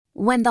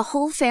When the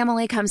whole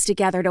family comes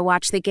together to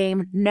watch the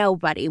game,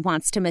 nobody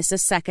wants to miss a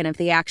second of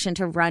the action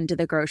to run to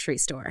the grocery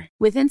store.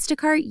 With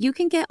Instacart, you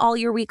can get all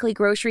your weekly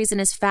groceries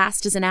in as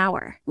fast as an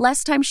hour.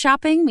 Less time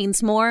shopping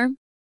means more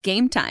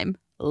game time.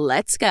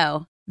 Let's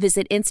go.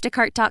 Visit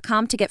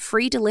instacart.com to get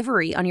free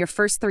delivery on your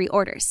first 3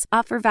 orders.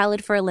 Offer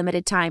valid for a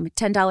limited time.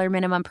 $10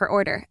 minimum per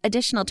order.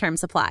 Additional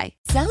terms apply.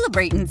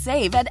 Celebrate and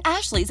save at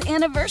Ashley's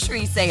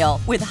Anniversary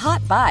Sale. With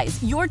Hot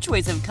Buys, your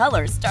choice of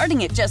colors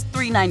starting at just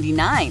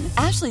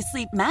 $3.99. Ashley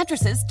Sleep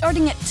mattresses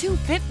starting at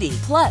 $2.50.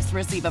 Plus,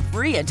 receive a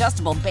free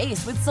adjustable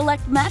base with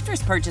select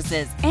mattress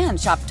purchases. And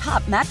shop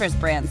top mattress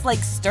brands like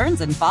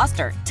Stearns &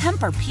 Foster,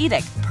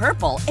 Tempur-Pedic,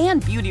 Purple,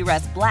 and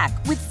Beautyrest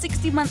Black with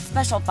 60-month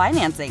special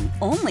financing.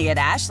 Only at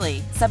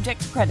Ashley.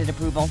 Subject to credit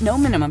approval. No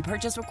minimum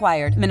purchase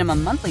required.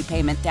 Minimum monthly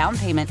payment, down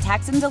payment,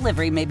 tax, and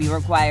delivery may be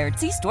required.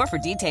 See store for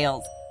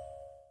details.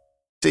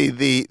 See,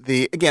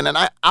 the again, and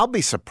I'll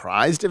be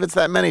surprised if it's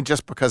that many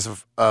just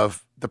because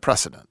of the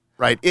precedent,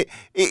 right?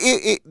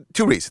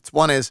 Two reasons.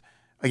 One is,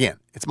 again,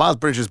 it's Miles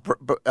Bridges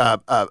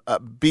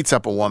beats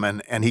up a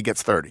woman and he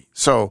gets 30.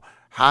 So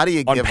how do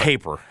you give... On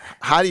paper.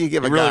 How do you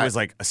give a guy... It really was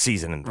like a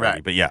season and 30,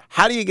 right. But yeah.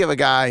 How do you give a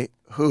guy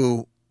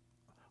who...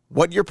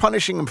 What you're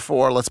punishing him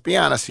for, let's be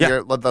honest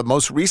here, the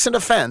most recent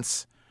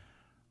offense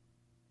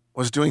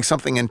was doing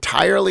something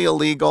entirely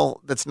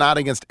illegal that's not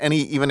against any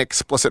even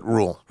explicit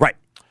rule. Right.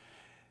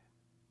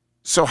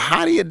 So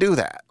how do you do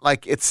that?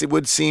 Like it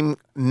would seem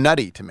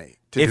nutty to me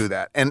to do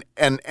that, and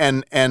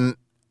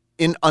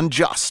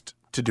unjust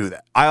to do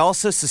that. I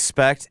also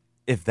suspect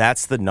if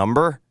that's the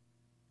number,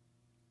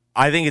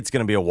 I think it's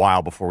going to be a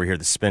while before we hear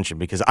the suspension,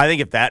 because I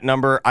think if that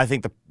number, I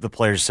think the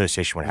Players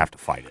Association would have to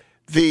fight it.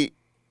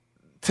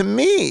 To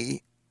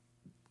me,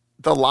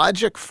 the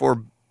logic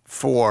for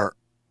 40,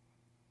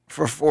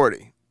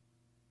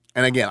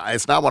 and again,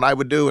 it's not what I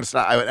would do. It's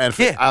not.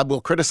 I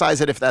will criticize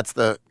it if that's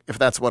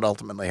what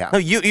ultimately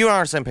happens. No, you are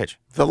on the same page.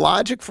 The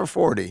logic for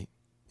 40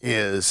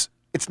 is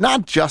it's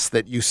not just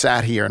that you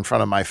sat here in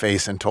front of my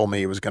face and told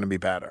me it was going to be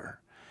better.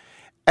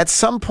 At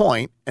some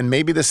point, and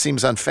maybe this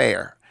seems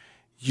unfair,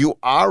 you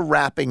are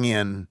wrapping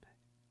in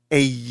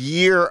a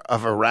year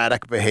of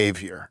erratic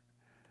behavior.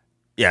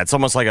 Yeah, it's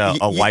almost like a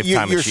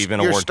lifetime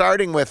achievement award. You're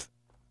starting with,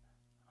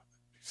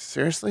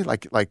 seriously?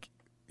 Like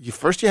you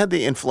had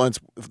the influence,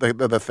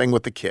 the thing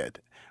with the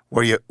kid,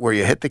 where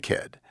you hit the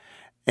kid,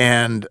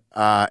 and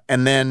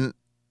then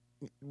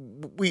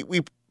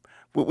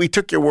we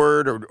took your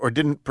word or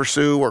didn't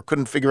pursue or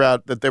couldn't figure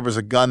out that there was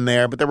a gun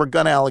there, but there were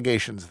gun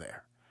allegations there.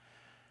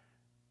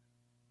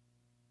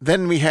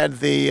 Then we had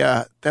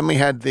the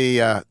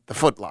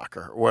Foot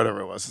Locker or whatever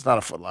it was. It's not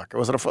a Foot Locker.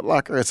 Was it a Foot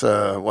Locker? It's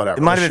a whatever.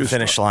 It might have been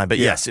Finish Line, but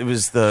yes, it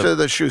was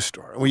the shoe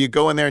store. Where you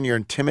go in there and you're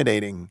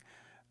intimidating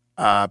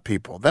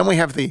people. Then we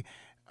have the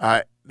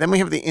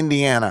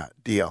Indiana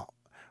deal,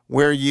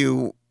 where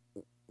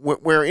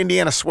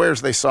Indiana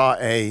swears they saw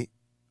a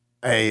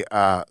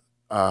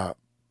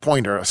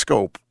pointer, a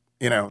scope.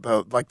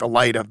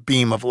 The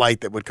beam of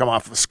light that would come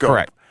off the scope.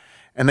 Correct.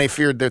 And they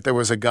feared that there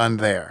was a gun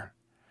there.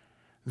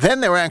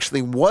 Then there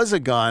actually was a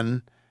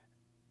gun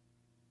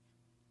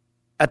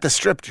at the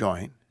strip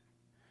joint.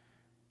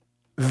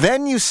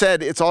 Then you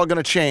said it's all going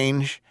to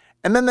change.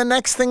 And then the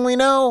next thing we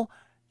know,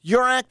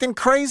 you're acting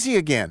crazy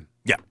again.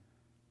 Yeah.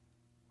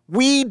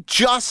 We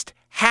just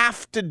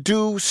have to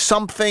do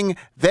something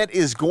that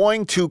is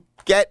going to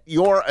get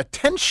your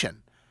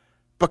attention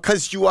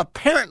because you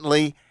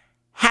apparently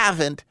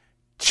haven't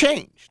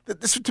changed.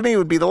 This, to me,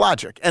 would be the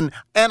logic. And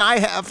I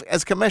have,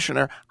 as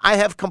commissioner, I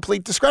have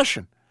complete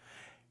discretion.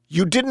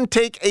 You didn't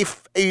take an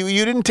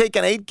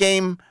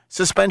 8-game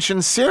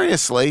suspension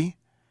seriously.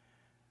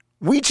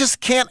 We just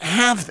can't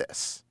have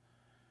this.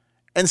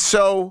 And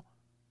so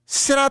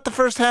sit out the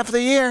first half of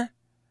the year,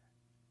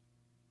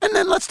 and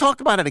then let's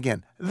talk about it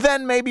again.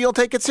 Then maybe you'll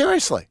take it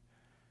seriously.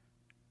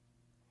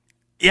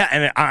 Yeah,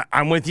 and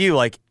I'm with you.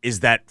 Like,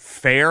 is that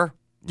fair?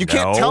 You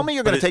can't tell me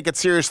you're going to take it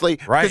seriously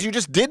because you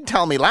just did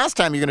tell me last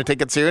time you're going to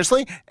take it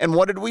seriously, and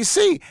what did we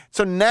see?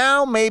 So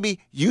now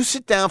maybe you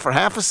sit down for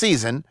half a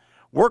season.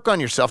 Work on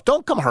yourself.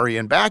 Don't come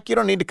hurrying back. You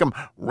don't need to come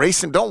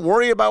racing. Don't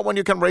worry about when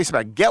you come racing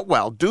back. Get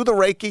well. Do the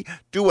Reiki.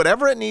 Do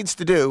whatever it needs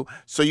to do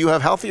so you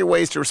have healthier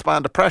ways to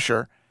respond to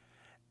pressure.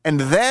 And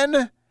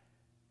then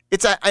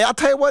I'll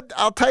tell you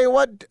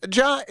what,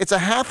 Ja, it's a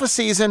half a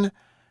season.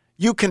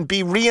 You can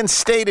be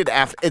reinstated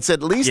after. It's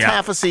at least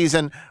half a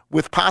season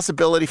with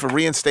possibility for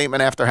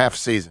reinstatement after half a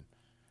season.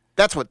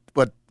 That's what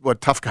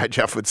tough guy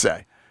Geoff would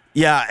say.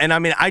 Yeah, and I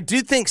mean, I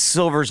do think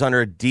Silver's under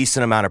a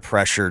decent amount of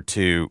pressure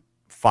to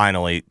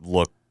finally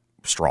look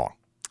strong.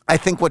 I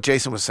think what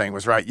Jason was saying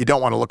was right. You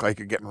don't want to look like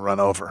you're getting run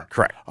over.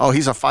 Correct. Oh,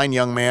 he's a fine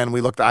young man.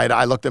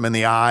 I looked him in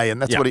the eye,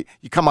 and that's what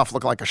you come off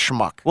looking like a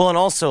schmuck. Well, and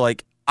also,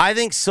 like, I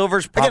think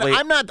Silver's probably...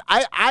 Again,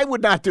 I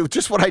would not do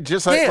just what I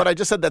just said. What I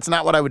just said, that's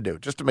not what I would do,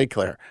 just to make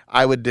clear.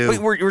 I would do...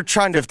 We're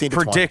trying to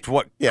predict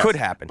what could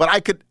happen.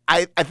 But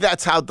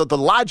that's how the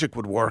logic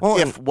would work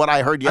if what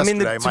I heard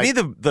yesterday to me,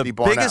 the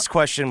biggest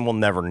question, we'll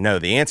never know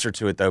the answer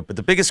to it, though, but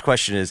the biggest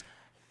question is,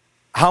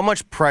 how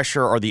much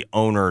pressure are the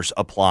owners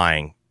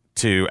applying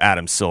to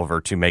Adam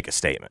Silver to make a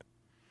statement.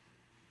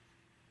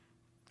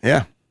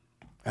 Yeah,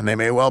 and they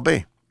may well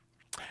be.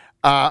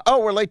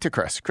 We're late to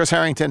Chris. Chris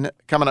Herrington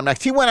coming up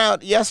next. He went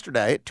out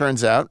yesterday, it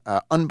turns out,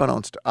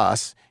 unbeknownst to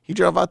us. He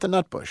drove out to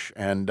Nutbush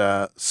and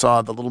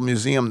saw the little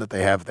museum that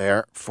they have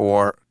there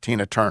for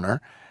Tina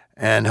Turner,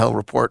 and he'll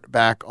report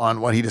back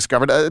on what he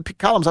discovered.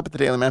 Column's up at the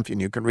Daily Memphian.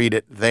 You can read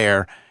it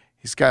there.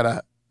 He's got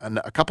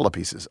a couple of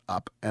pieces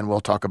up, and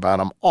we'll talk about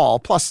them all,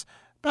 plus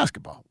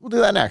basketball. We'll do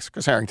that next.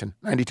 Chris Herrington,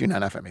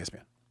 92.9 FM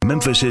ESPN.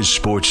 Memphis'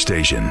 sports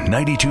station,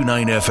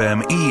 92.9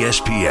 FM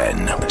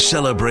ESPN,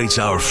 celebrates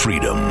our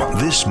freedom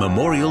this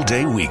Memorial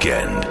Day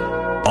weekend.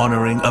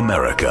 Honoring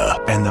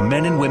America and the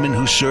men and women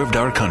who served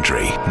our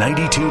country.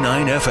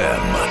 92.9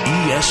 FM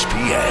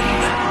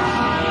ESPN.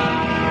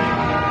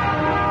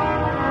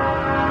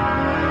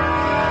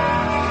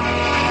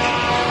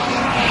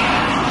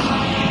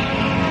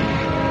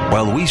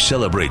 While we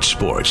celebrate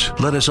sports,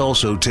 let us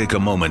also take a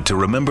moment to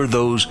remember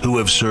those who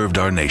have served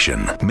our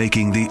nation,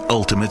 making the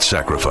ultimate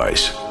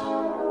sacrifice.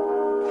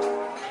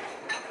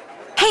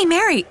 Hey,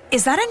 Mary,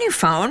 is that a new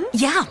phone?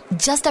 Yeah,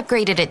 just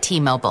upgraded at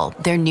T-Mobile.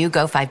 Their new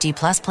Go 5G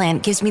Plus plan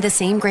gives me the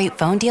same great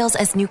phone deals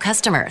as new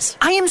customers.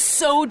 I am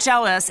so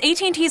jealous.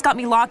 AT&T's got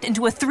me locked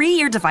into a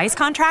 3-year device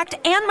contract,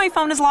 and my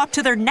phone is locked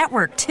to their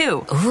network,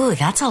 too. Ooh,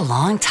 that's a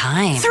long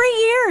time. 3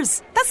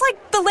 years! That's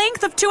like the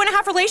length of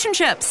 2.5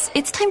 relationships.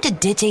 It's time to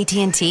ditch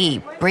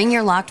AT&T. Bring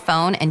your locked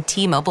phone, and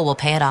T-Mobile will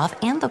pay it off,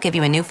 and they'll give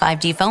you a new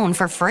 5G phone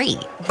for free.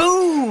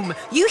 Boom!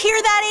 You hear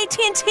that,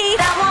 AT&T?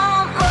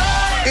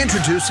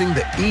 Introducing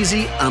the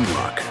Easy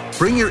Unlock.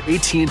 Bring your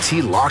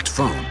AT&T locked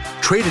phone,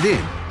 trade it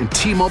in, and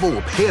T-Mobile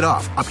will pay it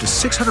off up to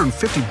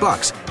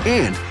 $650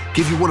 and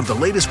give you one of the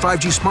latest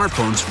 5G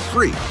smartphones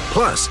free.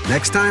 Plus,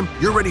 next time,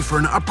 you're ready for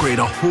an upgrade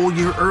a whole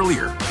year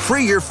earlier.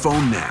 Free your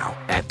phone now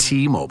at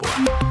T-Mobile.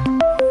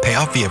 Pay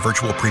off via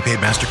virtual prepaid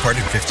MasterCard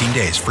in 15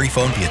 days. Free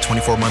phone via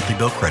 24 monthly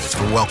bill credits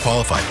for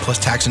well-qualified, plus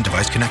tax and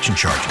device connection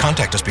charge.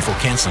 Contact us before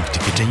canceling to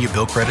continue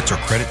bill credits or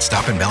credit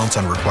stop and balance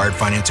on required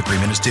finance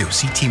agreement is due.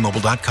 See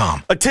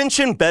T-Mobile.com.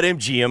 Attention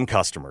BetMGM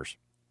customers.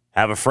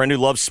 Have a friend who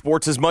loves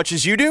sports as much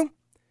as you do?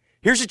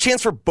 Here's a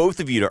chance for both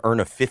of you to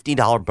earn a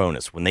 $50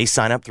 bonus when they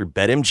sign up through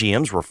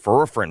BetMGM's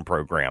Refer a Friend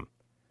program.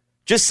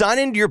 Just sign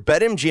into your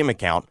BetMGM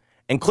account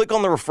and click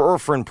on the Refer a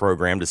Friend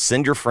program to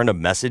send your friend a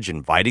message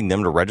inviting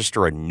them to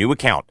register a new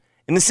account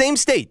in the same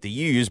state that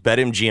you use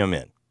BetMGM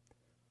in.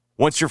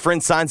 Once your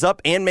friend signs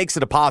up and makes a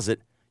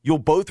deposit, you'll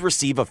both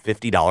receive a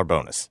 $50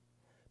 bonus.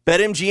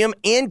 BetMGM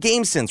and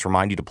GameSense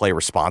remind you to play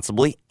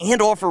responsibly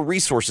and offer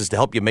resources to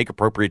help you make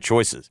appropriate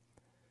choices.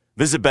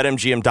 Visit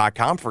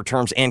BetMGM.com for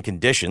terms and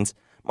conditions.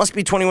 Must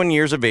be 21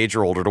 years of age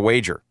or older to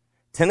wager.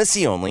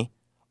 Tennessee only.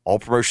 All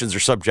promotions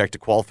are subject to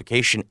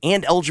qualification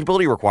and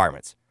eligibility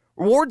requirements.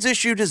 Rewards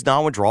issued as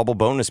non-withdrawable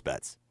bonus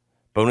bets.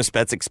 Bonus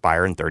bets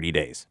expire in 30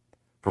 days.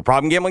 For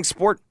problem gambling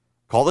support,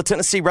 call the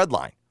Tennessee Red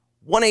Line,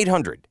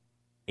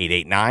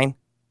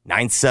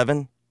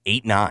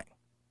 1-800-889-9789.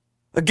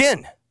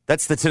 Again,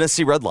 that's the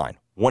Tennessee Red Line,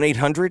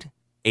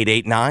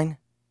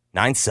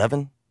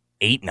 1-800-889-9789.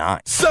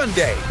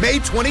 Sunday, May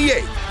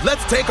 28th,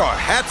 let's take our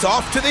hats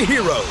off to the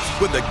heroes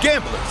when the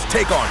Gamblers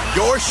take on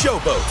your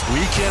showboat.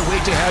 We can't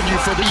wait to have you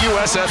for the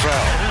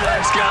USFL.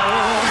 Let's go.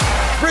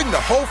 Bring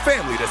the whole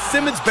family to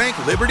Simmons Bank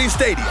Liberty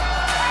Stadium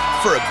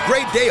for a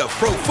great day of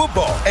pro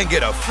football and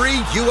get a free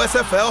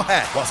USFL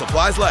hat while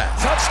supplies last.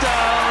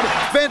 Touchdown!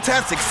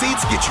 Fantastic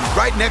seats get you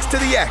right next to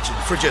the action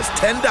for just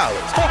 $10. And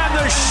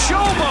the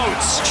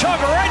showboats chug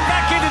right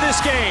back into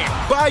this game.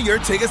 Buy your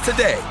tickets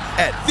today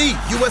at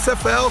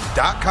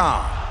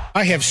theusfl.com.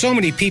 I have so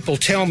many people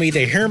tell me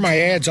they hear my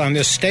ads on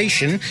this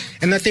station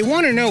and that they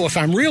want to know if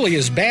I'm really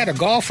as bad a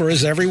golfer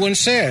as everyone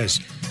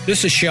says.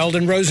 This is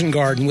Sheldon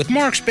Rosengarten with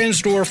Mark's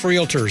Bensdorf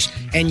Realtors.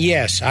 And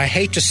yes, I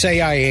hate to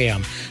say I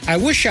am. I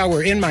wish I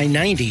were in my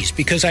 90s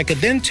because I could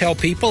then tell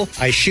people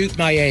I shoot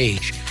my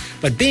age.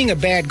 But being a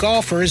bad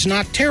golfer is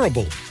not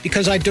terrible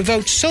because I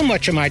devote so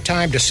much of my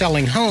time to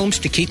selling homes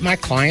to keep my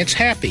clients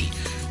happy.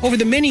 Over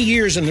the many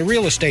years in the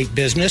real estate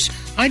business,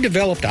 I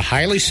developed a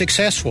highly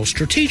successful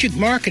strategic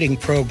marketing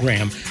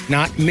program,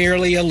 not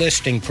merely a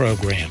listing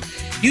program.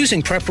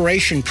 Using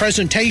preparation,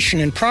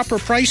 presentation, and proper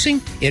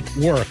pricing, it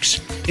works.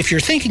 If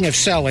you're thinking of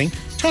selling,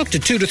 talk to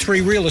 2 to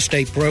 3 real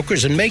estate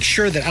brokers and make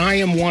sure that I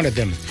am one of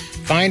them.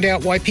 Find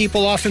out why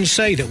people often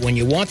say that when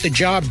you want the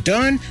job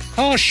done,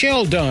 call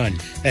Shell Dunn.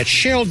 That's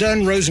Shell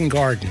Dunn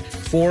Rosengarten,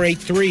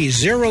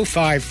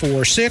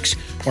 483-0546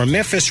 or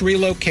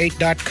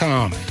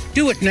memphisrelocate.com.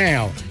 Do it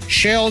now.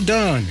 Shell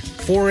Dunn,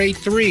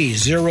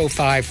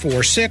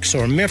 483-0546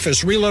 or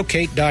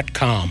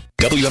memphisrelocate.com.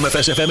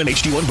 WMFS-FM and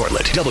HD1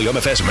 Bartlett.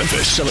 WMFS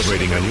Memphis,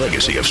 celebrating a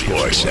legacy of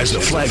sports as the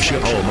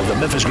flagship home of the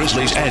Memphis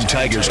Grizzlies and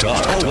Tigers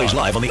talk. Always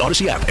live on the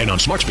Odyssey app and on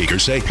smart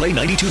speakers. Say play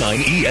 92.9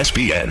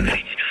 ESPN.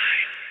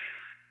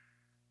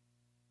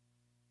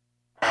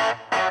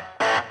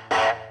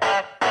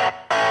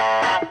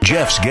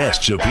 Jeff's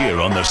guests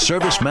appear on the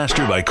Service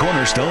Master by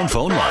Cornerstone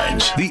phone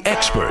lines. The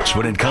experts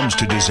when it comes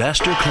to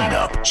disaster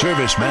cleanup.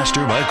 Service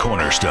Master by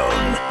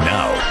Cornerstone.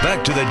 Now,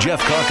 back to the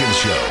Jeff Calkins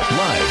Show,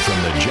 live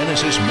from the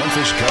Genesis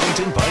Memphis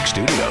Covington Pike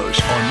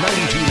Studios on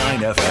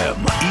 92.9 FM,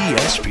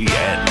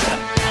 ESPN.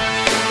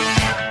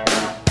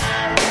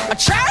 A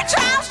church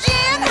house,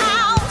 gin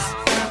house,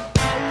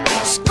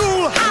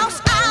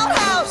 schoolhouse,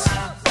 outhouse,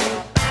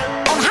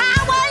 on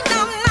highway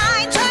number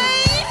 19.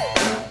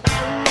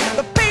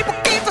 The people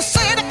keep the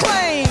city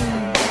clean.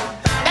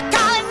 They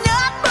call it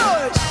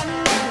Nutbush.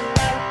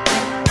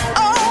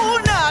 Oh,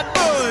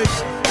 Nutbush.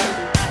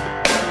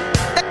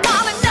 They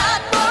call it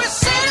Nutbush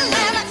City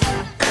Limits.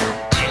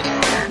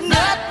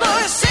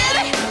 Nutbush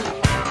City.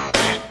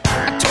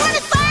 A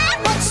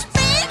 25 was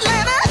speed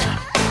limit.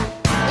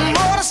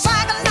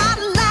 Motorcycle not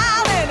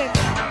allowed in it.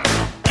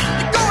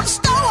 You go to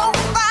store on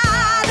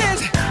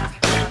Fridays.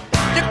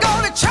 You go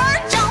to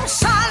church on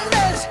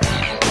Sundays.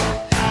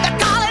 They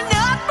call it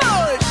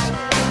Nutbush.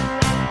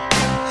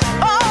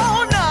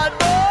 Oh,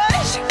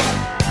 Nutbush.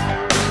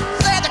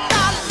 Say they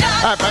call it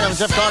Nutbush. All right, back on the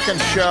Jeff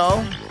Calkins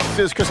Show.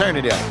 This is Chris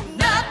Herrington.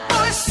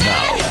 Nutbush City.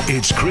 Now,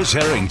 it's Chris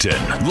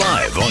Herrington,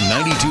 live on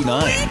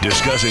 92.9,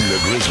 discussing the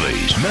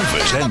Grizzlies,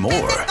 Memphis, and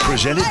more.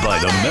 Presented by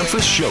the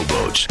Memphis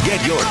Showboats.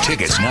 Get your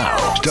tickets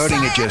now.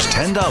 Starting at just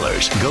 $10.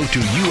 Go to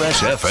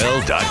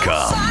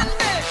USFL.com.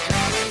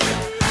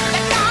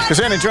 Chris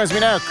Herrington joins me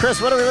now.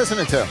 Chris, what are we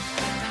listening to?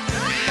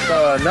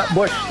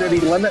 Nutbush City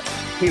Limits,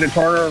 Tina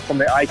Turner from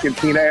the Ike and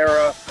Tina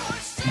era.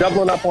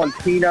 Doubling up on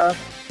Tina.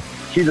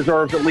 She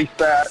deserves at least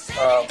that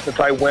since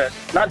I went,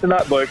 not to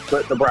Nutbush,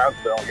 but to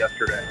Brownsville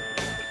yesterday.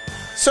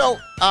 So,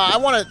 I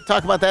want to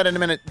talk about that in a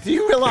minute. Do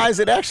you realize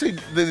it actually,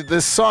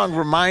 this song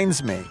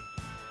reminds me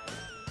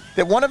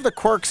that one of the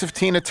quirks of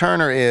Tina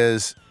Turner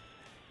is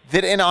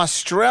that in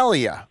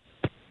Australia,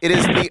 it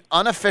is the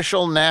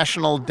unofficial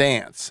national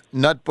dance,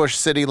 Nutbush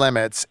City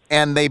Limits,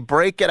 and they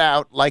break it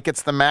out like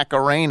it's the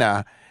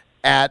Macarena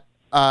at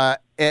 2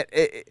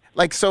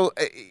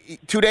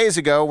 days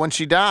ago when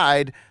she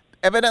died.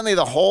 Evidently,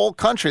 the whole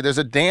country, there's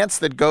a dance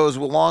that goes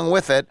along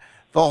with it.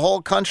 The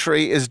whole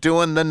country is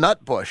doing the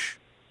Nutbush.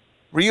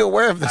 Were you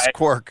aware of this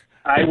quirk?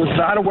 I was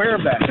not aware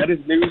of that. That is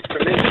news to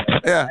me.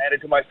 Yeah. I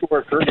added to my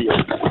store trivia.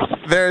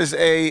 There's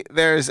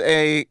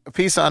a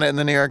piece on it in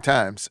the New York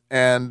Times,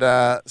 and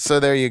so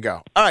there you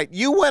go. All right,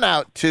 you went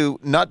out to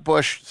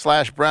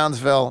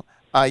Nutbush/Brownsville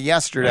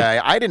yesterday.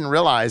 I didn't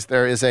realize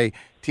there is a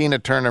Tina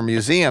Turner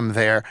museum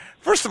there.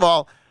 First of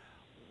all,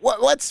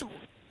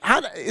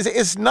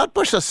 is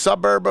Nutbush a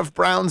suburb of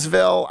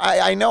Brownsville?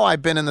 I know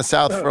I've been in the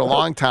South for a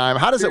long time.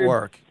 How does it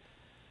work?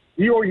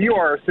 You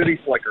are a city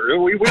slicker.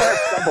 We have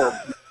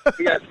suburbs.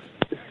 We got,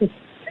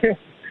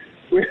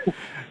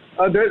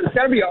 there's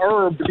got to be an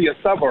herb to be a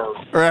suburb.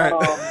 Right.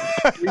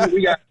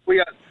 We got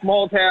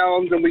small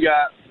towns and we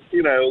got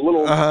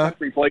little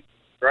country places,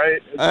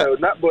 right? So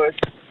Nutbush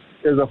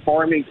is a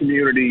farming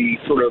community,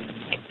 sort of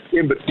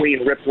in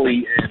between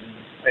Ripley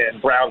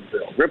and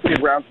Brownsville. Ripley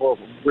and Brownsville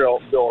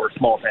are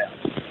small towns.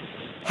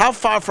 How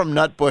far from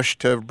Nutbush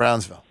to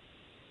Brownsville?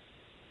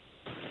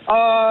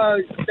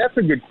 That's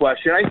a good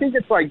question. I think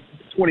it's like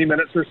 20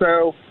 minutes or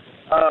so.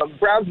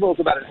 Brownsville is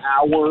about an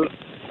hour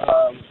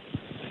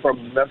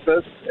from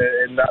Memphis,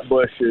 and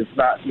Nutbush is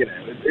not,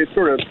 it's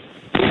sort of,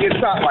 it's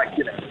not like,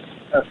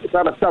 it's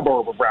not a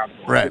suburb of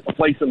Brownsville. Right. It's a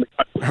place in the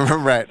country.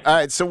 Right. All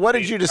right. So what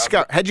did you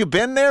discover? Had you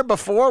been there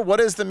before?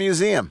 What is the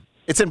museum?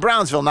 It's in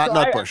Brownsville, not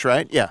Nutbush,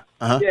 right? Yeah.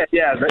 Uh-huh.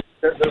 Yeah.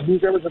 The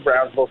museum is in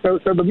Brownsville. So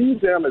the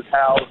museum is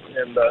housed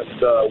in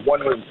the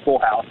one-room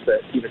schoolhouse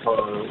that Tina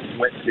Turner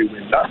went to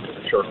in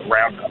Nutbush, or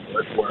around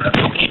Nutbush, wherever.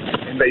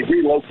 And they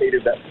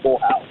relocated that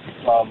schoolhouse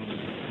from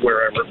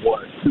wherever it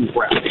was to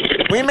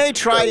Brownsville. We may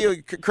try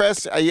you,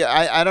 Chris.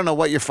 I don't know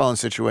what your phone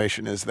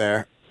situation is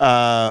there.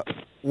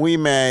 We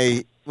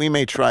may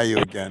try you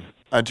again.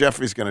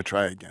 Jeffrey's going to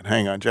try again.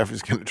 Hang on.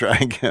 Jeffrey's going to try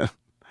again.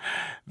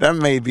 That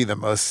may be the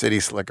most city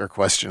slicker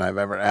question I've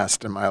ever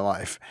asked in my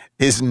life.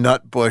 Is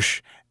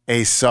Nutbush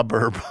a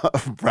suburb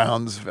of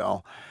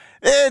Brownsville?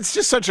 It's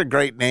just such a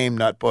great name,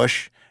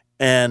 Nutbush.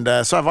 And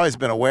so I've always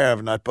been aware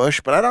of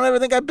Nutbush, but I don't ever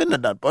think I've been to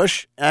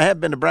Nutbush. I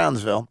have been to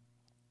Brownsville.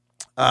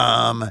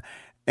 So,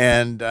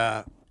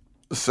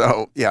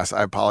 yes,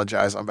 I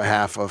apologize on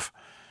behalf of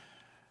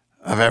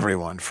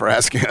everyone for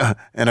asking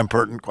an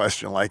impertinent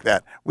question like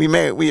that.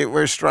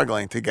 We're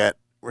struggling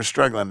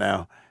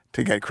now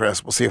to get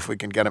Chris. We'll see if we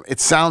can get him. It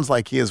sounds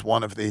like he is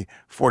one of the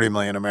 40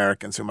 million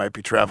Americans who might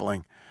be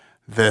traveling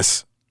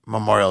this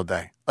Memorial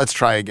Day. Let's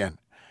try again.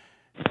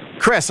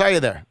 Chris, are you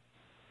there?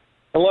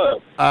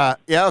 Hello.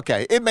 Yeah,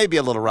 okay. It may be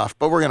a little rough,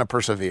 but we're going to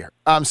persevere.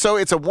 So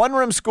it's a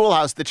one-room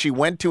schoolhouse that she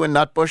went to in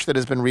Nutbush that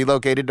has been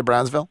relocated to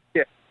Brownsville?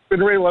 Yeah, it's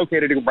been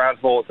relocated to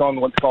Brownsville. It's on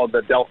what's called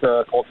the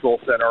Delta Cultural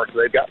Center. So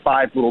they've got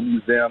 5 little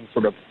museums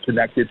sort of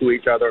connected to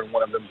each other, and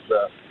one of them is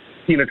the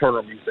Tina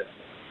Turner Museum.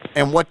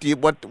 And what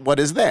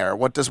is there?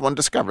 What does one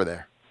discover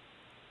there?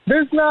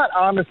 There's not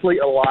honestly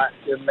a lot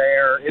in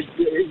there. It's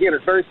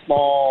very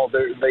small.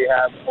 They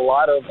have a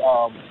lot of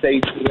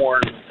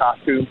stage-worn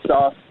costume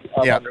stuff.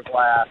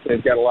 underclass.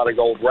 They've got a lot of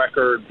gold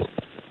records.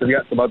 They've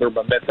got some other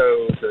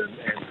mementos and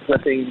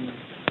clippings,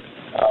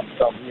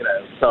 some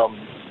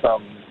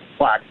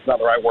plaques, not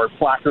the right word,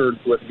 placards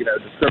with,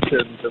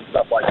 descriptions and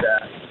stuff like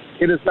that.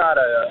 It is not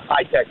a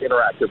high-tech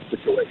interactive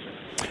situation.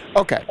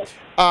 Okay.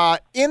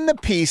 In the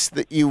piece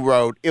that you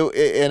wrote,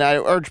 and I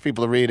urge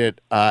people to read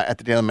it at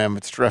the Daily Memph,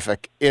 it's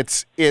terrific.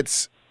 It's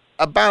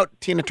about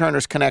Tina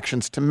Turner's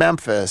connections to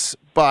Memphis,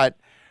 but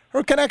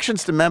her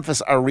connections to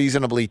Memphis are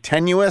reasonably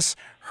tenuous.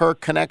 Her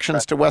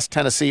connections to West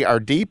Tennessee are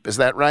deep. Is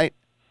that right?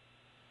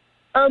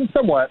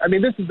 Somewhat. I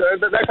mean,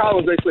 that column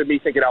was basically me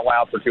thinking out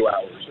loud for 2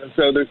 hours. And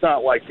so there's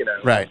not right.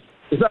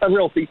 There's not a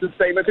real thesis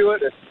statement to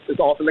it. It's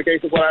often the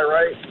case with what I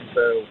write. And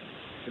so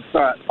it's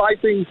not 5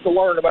 things to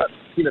learn about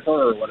Tina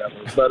Turner or whatever.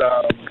 But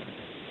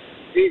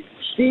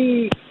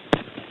she's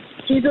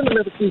in the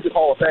Memphis Music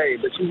Hall of Fame,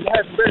 but she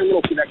has very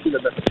little connection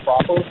to Memphis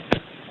proper.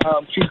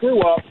 She grew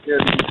up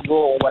in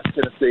rural West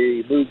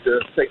Tennessee, moved to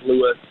St.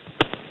 Louis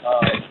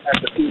as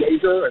a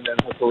teenager, and then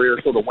her career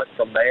sort of went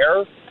from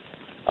there.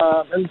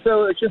 And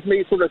so it's just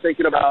me sort of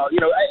thinking about,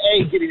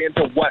 getting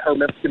into what her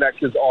Memphis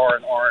connections are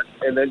and aren't,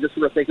 and then just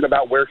sort of thinking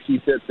about where she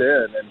fits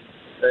in. And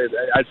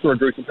I sort of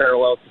drew some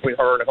parallels between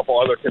her and a couple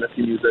other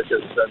Tennessee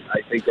musicians that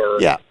I think are...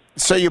 Yeah.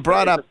 So you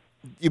brought up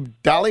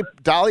Dolly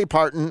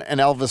Parton and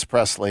Elvis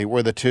Presley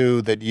were the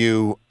two that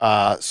you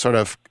sort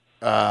of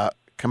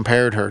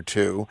compared her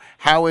to.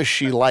 How is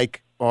she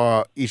like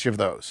each of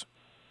those?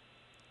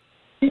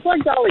 She's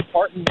like Dolly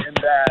Parton in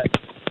that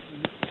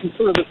she's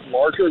sort of this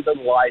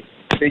larger-than-life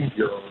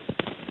figure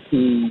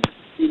who,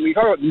 we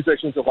talk about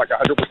musicians with like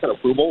 100%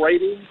 approval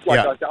ratings.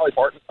 Like Dolly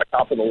Parton's like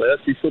top of the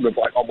list. She's sort of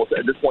like almost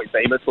at this point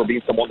famous for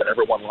being someone that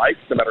everyone likes,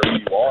 no matter who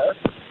you are.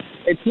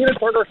 And Tina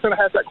Turner kind of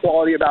has that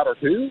quality about her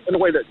too, in a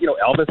way that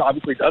Elvis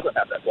obviously doesn't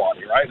have that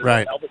quality, right?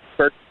 Right. Elvis is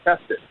very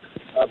tested.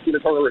 Tina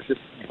Turner is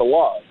just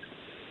beloved.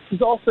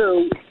 She's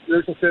also,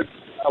 there's a sense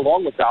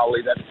along with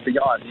Dolly that's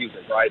beyond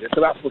music, right? It's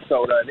about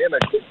persona and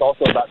image. It's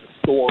also about the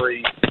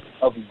story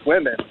of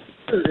women,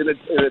 and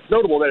it's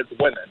notable that it's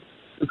women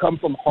who come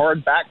from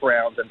hard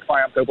backgrounds and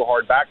triumphed over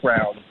hard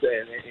backgrounds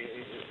in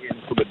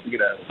sort of,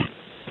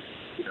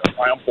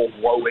 triumphal,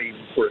 glowing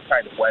sort of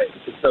kind of ways.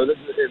 And so,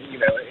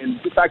 and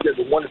the fact that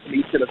the one is from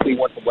East Tennessee,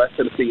 one from West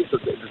Tennessee, is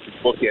just an interesting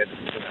bookend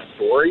in that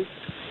story.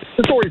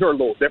 The stories are a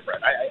little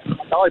different.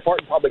 Dolly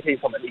Parton probably came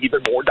from an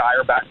even more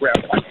dire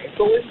background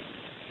financially,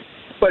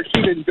 but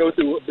she didn't go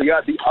through the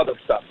other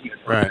stuff.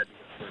 Right.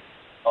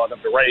 Growing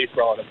up to race,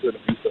 growing up to an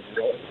abusive,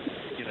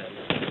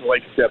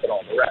 relationship and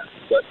all the rest.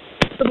 But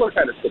similar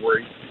kind of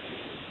story.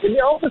 And the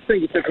Elvis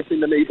thing is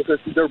interesting to me because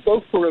they're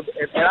both sort of,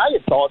 and I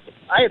had sort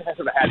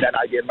of had that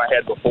idea in my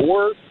head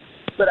before,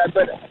 but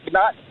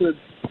not to,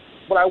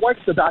 when I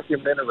watched the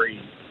documentary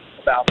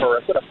about her,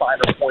 I put a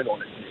finer point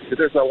on it. Because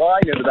there's a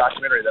line in the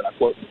documentary that I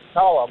quote in the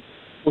column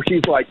where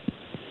she's like,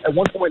 at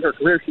one point in her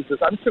career, she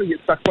says, I'm just going to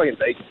get stuck playing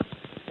Vegas.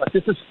 Like,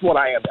 this is what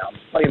I am now, I'm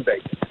playing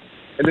Vegas.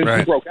 And then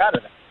she broke out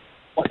of that.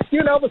 Well,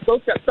 she and Elvis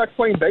both got stuck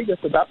playing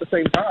Vegas about the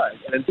same time,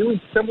 and doing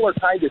similar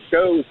kind of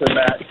shows in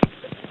that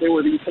they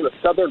were these sort of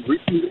Southern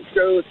roots music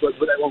shows, but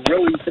that were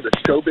really sort of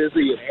show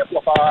busy and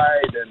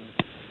amplified and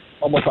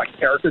almost like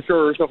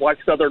caricatures of like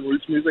Southern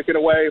roots music in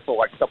a way for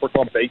like upper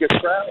club Vegas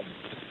crowds.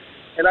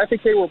 And I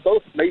think they were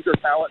both major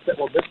talents that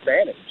were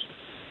mismanaged.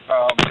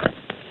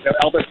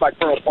 Elvis by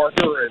Colonel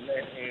Parker and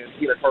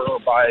Tina Turner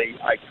by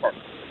Ike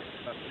Turner.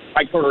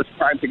 Ike Turner's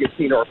trying to get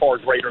Tina are far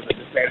greater than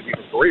mismanaging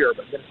her career,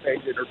 but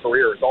mismanaging her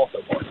career is also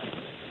part of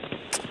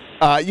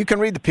it. You can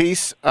read the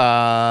piece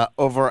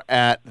over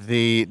at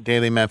the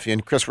Daily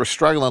Memphian. Chris, we're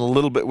struggling a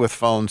little bit with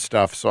phone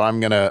stuff, so I'm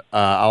going to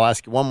I'll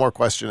ask you one more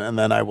question, and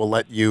then I will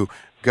let you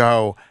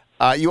go.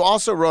 You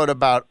also wrote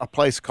about a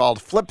place called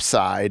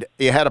Flipside.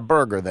 You had a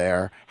burger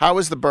there. How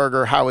is the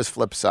burger? How is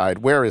Flipside?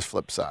 Where is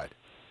Flipside?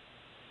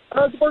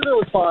 The burger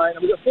was fine.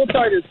 I mean, the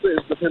Flipside is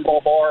the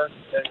pinball bar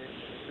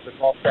in the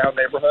cross-town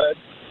neighborhood.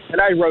 And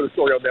I wrote a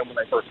story on them when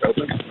they first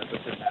opened. They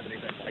just didn't have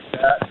anything like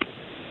that.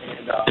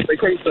 And they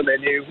changed the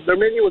menu. Their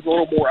menu was a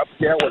little more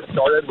upscale when it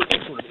started, which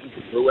was sort of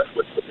incongruent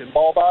with the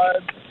pinball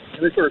vibe. And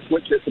they sort of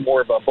switched it to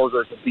more of a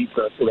burgers and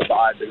pizza sort of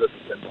vibe that goes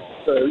with pinball.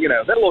 So,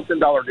 that little $10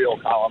 deal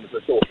column is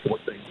a still a short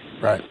thing.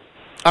 Right.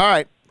 All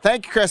right.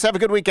 Thank you, Chris. Have a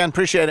good weekend.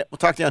 Appreciate it.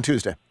 We'll talk to you on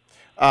Tuesday.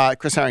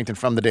 Chris Herrington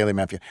from the Daily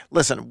Memphian.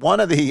 Listen,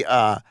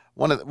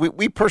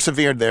 we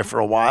persevered there for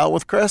a while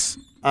with Chris,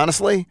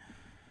 honestly,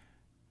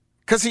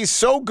 because he's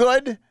so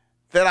good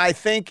that I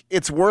think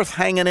it's worth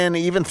hanging in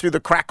even through the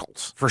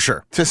crackles. For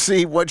sure. To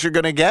see what you're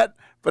going to get.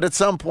 But at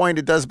some point,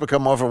 it does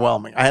become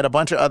overwhelming. I had a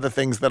bunch of other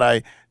things that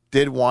I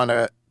did want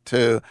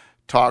to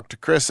talk to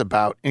Chris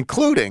about,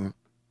 including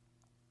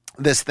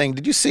this thing.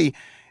 Did you see,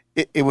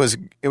 it was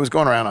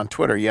going around on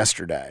Twitter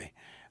yesterday.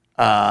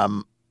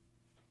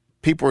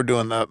 People were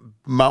doing the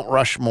Mount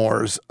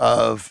Rushmores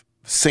of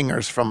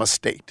singers from a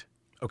state.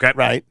 Okay.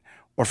 Right?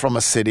 Or from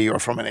a city or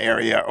from an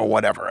area or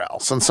whatever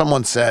else. And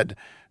someone said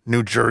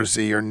New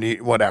Jersey or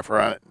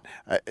whatever.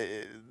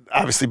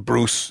 Obviously,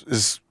 Bruce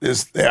is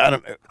there. I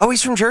don't know. Oh,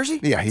 he's from Jersey?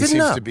 Yeah, he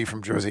seems to be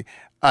from Jersey.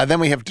 Then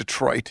we have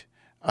Detroit.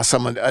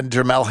 Someone,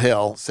 Jamel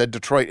Hill, said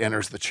Detroit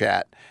enters the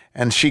chat,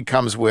 and she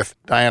comes with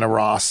Diana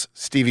Ross,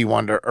 Stevie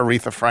Wonder,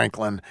 Aretha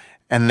Franklin,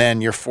 and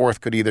then your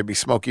fourth could either be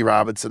Smokey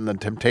Robinson, The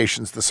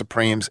Temptations, The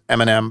Supremes,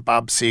 Eminem,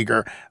 Bob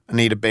Seger,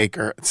 Anita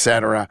Baker,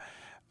 etc.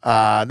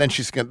 Then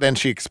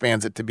she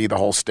expands it to be the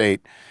whole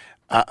state.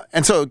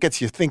 And so it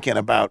gets you thinking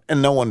about,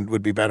 and no one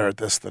would be better at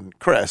this than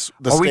Chris.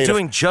 Are we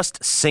doing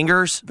just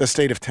singers? The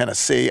state of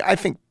Tennessee, I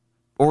think.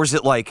 Or is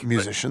it like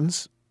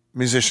musicians,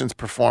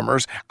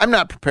 performers? I'm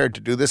not prepared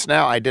to do this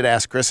now. I did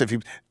ask Chris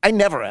I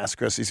never ask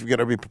Chris if he's going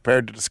to be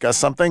prepared to discuss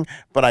something,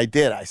 but I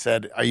did. I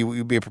said, "Are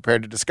you be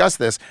prepared to discuss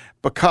this?"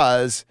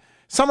 Because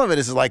some of it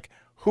is like,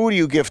 who do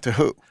you give to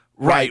who?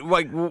 Right.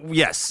 Like,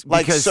 yes.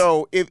 Like, because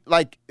so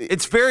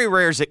it's very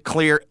rare is it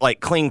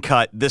clean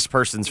cut. This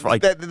person's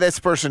like this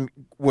person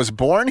was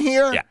born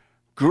here,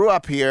 grew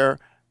up here.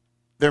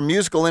 Their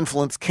musical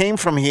influence came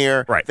from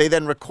here. Right. They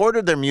then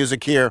recorded their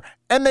music here,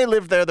 and they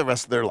lived there the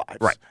rest of their lives.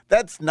 Right.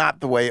 That's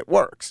not the way it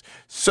works.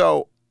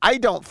 So I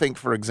don't think,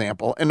 for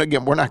example, and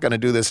again, we're not going to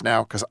do this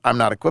now because I'm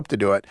not equipped to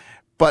do it,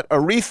 but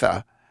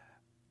Aretha,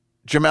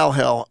 Jamel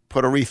Hill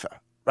put Aretha,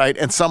 right?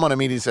 And someone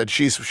immediately said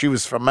she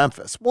was from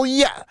Memphis. Well,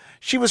 yeah,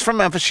 she was from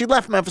Memphis. She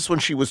left Memphis when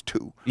she was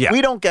 2. Yeah. We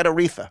don't get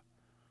Aretha.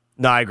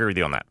 No, I agree with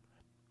you on that.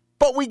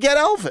 But we get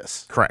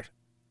Elvis. Correct.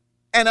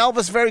 And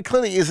Elvis very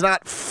clearly is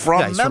not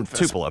from Memphis.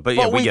 From Tupelo,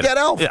 but we get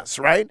Elvis,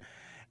 right?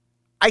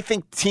 I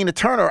think Tina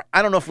Turner,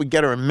 I don't know if we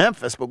get her in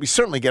Memphis, but we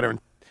certainly get her in.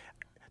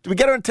 Do we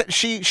get her in?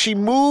 She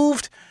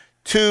moved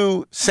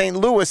to St.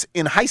 Louis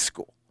in high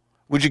school.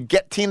 Would you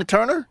get Tina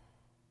Turner?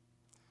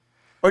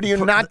 Or do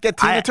you not get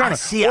Tina Turner?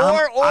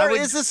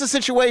 Is this a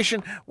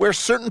situation where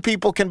certain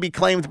people can be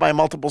claimed by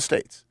multiple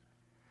states?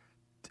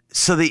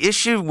 So the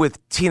issue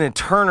with Tina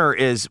Turner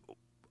is,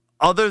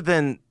 other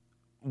than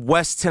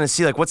West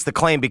Tennessee, like, what's the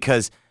claim?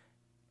 Because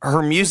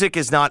her music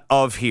is not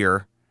of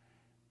here,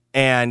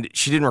 and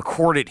she didn't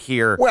record it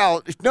here.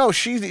 Well, no,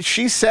 she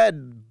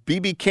said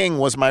BB King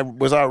was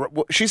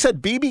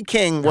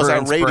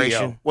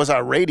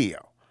our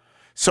radio.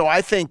 So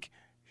I think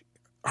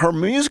her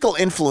musical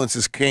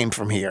influences came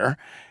from here,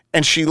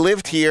 and she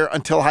lived here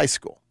until high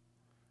school.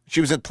 She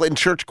was in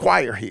church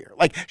choir here.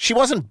 Like, she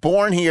wasn't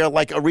born here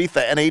like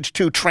Aretha at age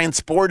 2,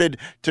 transported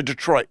to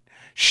Detroit.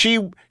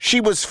 She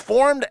was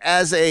formed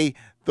as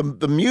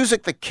the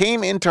music that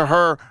came into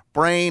her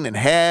brain and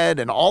head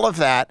and all of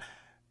that,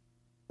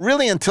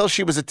 really until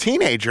she was a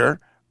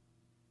teenager,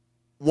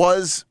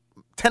 was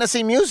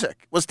Tennessee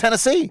music, was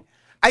Tennessee.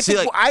 I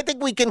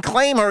think we can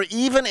claim her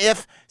even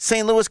if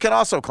St. Louis can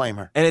also claim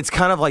her. And it's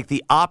kind of like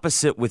the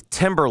opposite with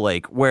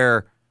Timberlake,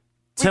 where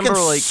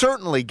Timberlake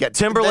certainly get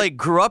Timberlake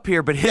grew up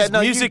here, but his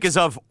music is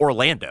of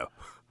Orlando.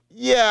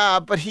 Yeah,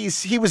 but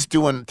he was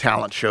doing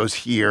talent shows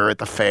here at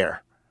the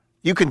fair.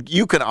 You can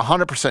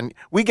 100%.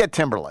 We get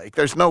Timberlake.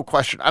 There's no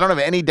question. I don't have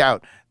any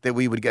doubt that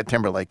we would get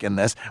Timberlake in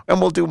this,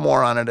 and we'll do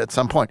more on it at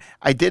some point.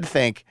 I did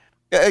think,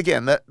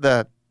 again,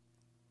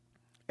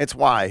 it's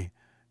why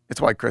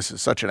Chris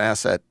is such an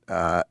asset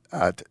to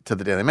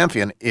the Daily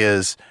Memphian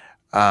is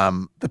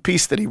the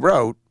piece that he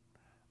wrote.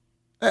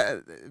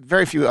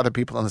 Very few other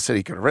people in the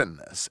city could have written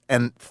this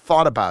and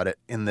thought about it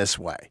in this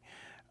way.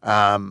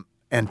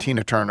 And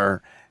Tina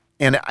Turner,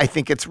 and I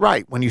think it's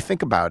right when you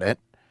think about it.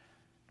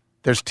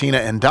 There's Tina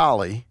and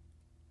Dolly,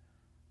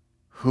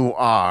 who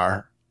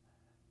are,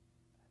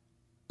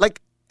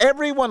 like,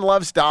 everyone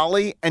loves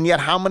Dolly, and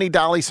yet how many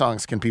Dolly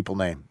songs can people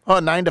name? Oh,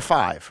 9 to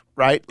 5,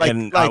 right?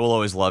 I Will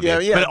Always Love You.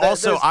 Yeah, but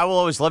also, I Will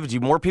Always Love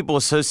You. Do more people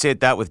associate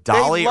that with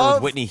Dolly or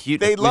with Whitney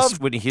Houston? They love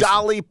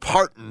Dolly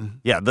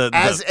Parton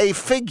as a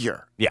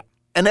figure. Yeah.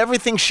 And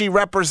everything she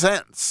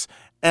represents,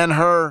 and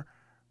her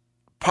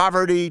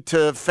poverty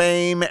to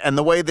fame, and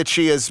the way that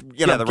she is,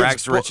 the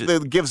rags to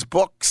riches, gives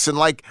books, and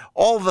like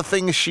all the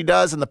things she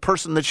does, and the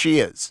person that she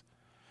is.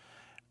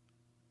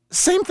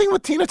 Same thing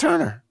with Tina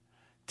Turner.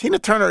 Tina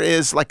Turner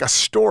is like a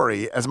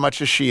story as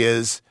much as she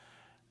is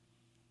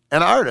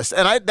an artist,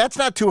 and that's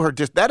not to her.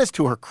 That is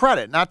to her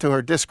credit, not to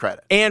her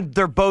discredit. And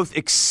they're both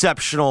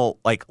exceptional,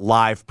 like,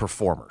 live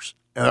performers.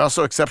 And they're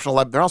also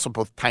exceptional. They're also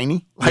both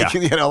tiny,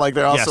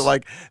 they're also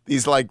like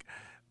these like.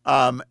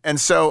 And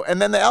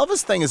then the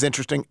Elvis thing is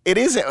interesting. It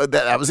is,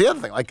 that was the other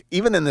thing. Like,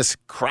 even in this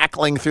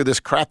crackling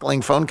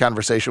phone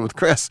conversation with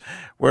Chris,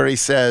 where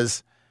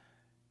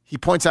he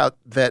points out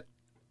that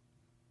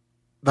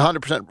the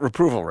 100%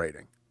 approval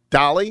rating,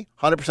 Dolly,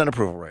 100%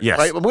 approval rating. Yes.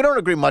 Right? We don't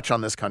agree much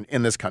on this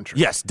in this country.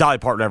 Yes, Dolly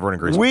Parton, everyone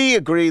agrees. We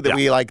agree that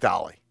we like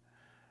Dolly.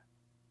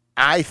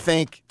 I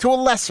think, to a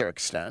lesser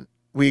extent,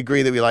 we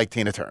agree that we like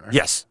Tina Turner.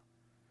 Yes.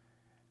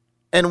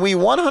 And we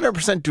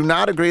 100% do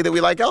not agree that we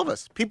like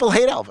Elvis. People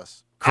hate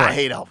Elvis. Correct. I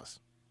hate Elvis.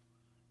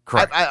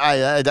 Correct.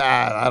 I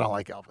don't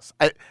like Elvis.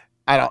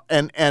 I don't.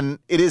 And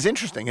it is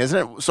interesting,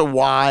 isn't it? So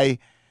why?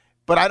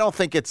 But I don't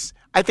think it's.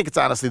 I think it's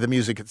honestly the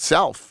music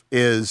itself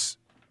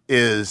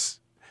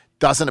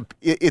doesn't.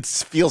 It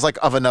feels like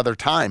of another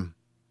time.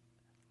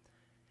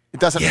 It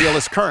doesn't feel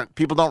as current.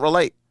 People don't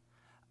relate.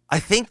 I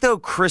think, though,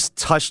 Chris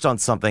touched on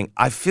something.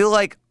 I feel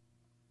like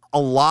a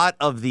lot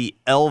of the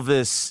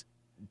Elvis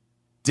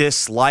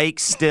dislike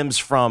stems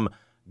from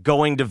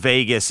going to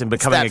Vegas and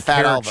becoming a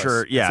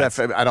character. Elvis. Yeah,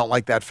 I don't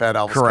like that fat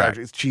Elvis correct.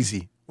 character. It's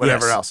cheesy.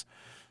 Whatever else.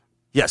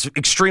 Yes,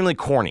 extremely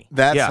corny.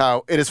 That's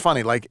how it is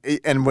funny.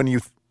 And when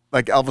you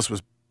Elvis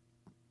was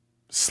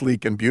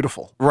sleek and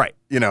beautiful, right?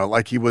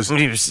 Like he was. like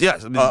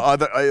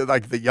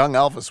the young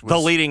Elvis was the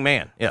leading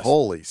man. Yes.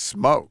 Holy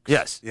smokes.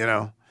 Yes.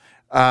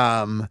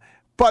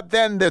 But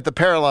then the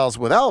parallels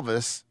with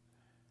Elvis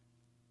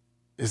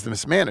is the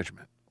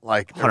mismanagement.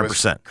 Like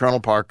 100%. Colonel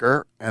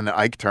Parker and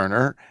Ike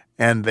Turner,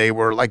 and they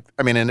were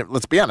and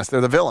let's be honest,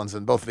 they're the villains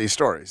in both of these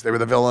stories. They were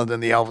the villains in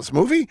the Elvis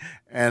movie,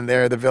 and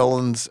they're the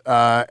villains,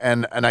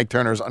 and Ike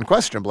Turner's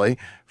unquestionably,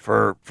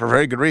 for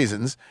very good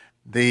reasons,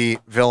 the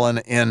villain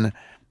in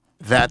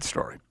that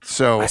story.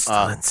 So I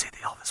still didn't see the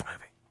Elvis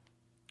movie.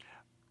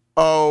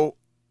 Oh,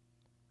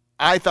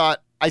 I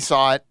thought I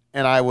saw it,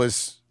 and I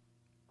was.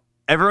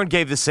 Everyone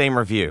gave the same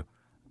review.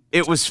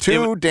 It was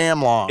too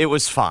damn long. It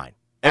was fine.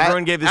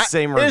 Everyone gave the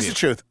same review. Here's the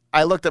truth.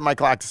 I looked at my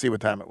clock to see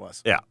what time it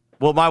was. Yeah.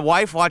 Well, my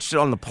wife watched it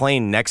on the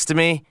plane next to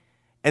me,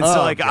 and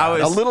so God. I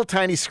was a little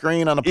tiny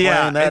screen on a plane.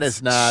 Yeah, that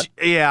is not.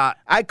 Yeah.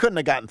 I couldn't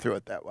have gotten through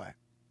it that way.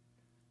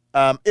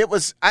 It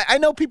was. I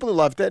know people who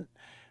loved it,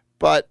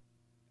 but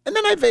and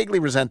then I vaguely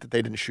resent that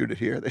they didn't shoot it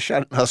here. They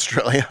shot it in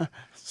Australia,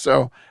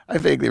 so I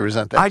vaguely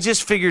resent that. I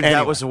just figured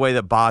that was the way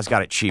that Boz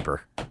got it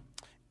cheaper.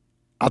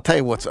 I'll tell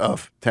you what's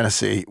of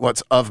Tennessee,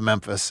 what's of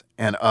Memphis,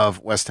 and of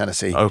West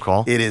Tennessee.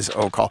 Ocall. It is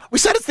Ocall. We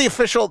said it's the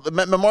official.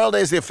 Memorial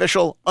Day is the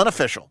official,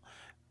 unofficial.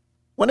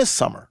 When is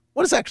summer?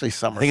 What is actually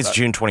summer? I think it's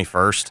June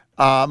 21st.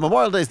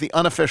 Memorial Day is the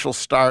unofficial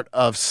start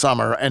of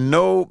summer, and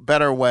no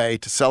better way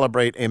to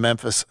celebrate a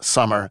Memphis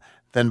summer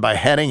than by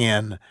heading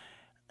in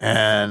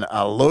and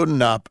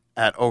loading up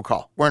at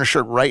Ocall. Wearing a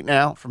shirt right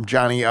now from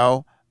Johnny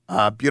O.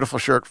 Beautiful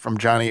shirt from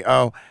Johnny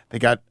O. They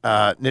got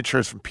knit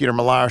shirts from Peter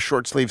Millar,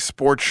 short sleeve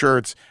sports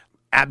shirts.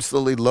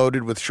 Absolutely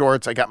loaded with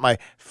shorts. I got my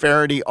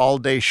Faraday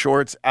all-day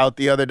shorts out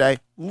the other day.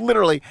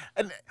 Literally.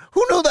 And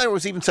who knew there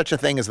was even such a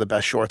thing as the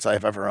best shorts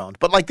I've ever owned?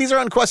 But, these are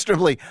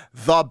unquestionably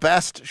the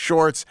best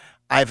shorts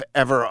I've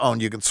ever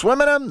owned. You can swim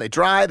in them. They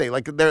dry.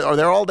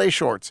 They're all-day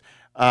shorts.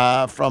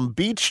 From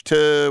beach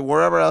to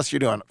wherever else you're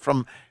doing.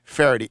 From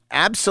Faraday.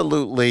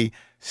 Absolutely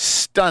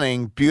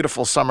stunning,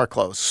 beautiful summer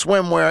clothes.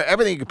 Swimwear,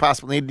 everything you could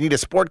possibly need. You need a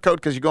sport coat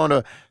because you're going to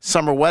a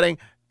summer wedding.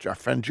 Our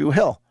friend Drew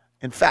Hill.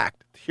 In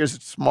fact, here's a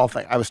small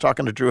thing. I was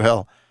talking to Drew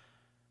Hill.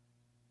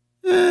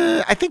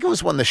 I think it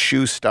was when the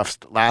shoe stuff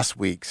last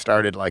week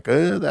started,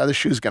 the other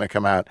shoe's going to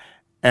come out.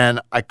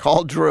 And I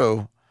called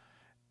Drew,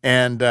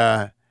 and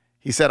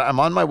he said, I'm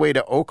on my way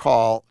to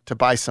Ocall to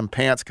buy some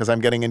pants because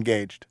I'm getting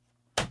engaged.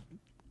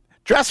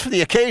 Dress for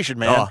the occasion,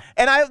 man. Oh.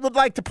 And I would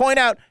like to point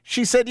out,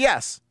 she said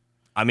yes.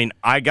 I mean,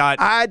 I got...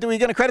 do we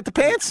get a credit the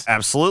pants?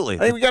 Absolutely. I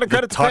think we got to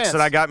credit the pants. Tux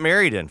that I got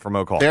married in from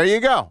Ocall. There you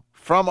go.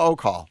 From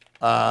Ocall.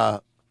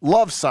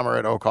 Love summer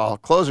at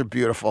Ocall. Clothes are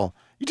beautiful.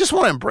 You just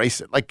want to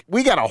embrace it.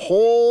 We got a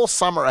whole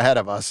summer ahead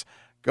of us.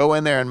 Go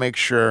in there and make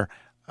sure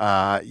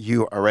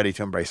you are ready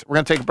to embrace it. We're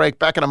going to take a break.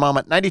 Back in a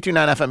moment. 92.9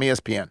 FM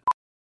ESPN.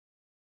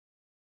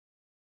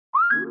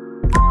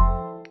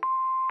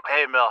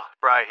 Hey, Mel.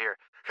 Bri here.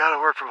 Got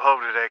to work from home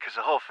today because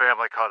the whole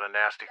family caught a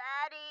nasty...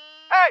 Daddy!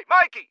 Hey,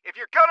 Mikey! If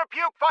you're gonna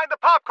puke, find the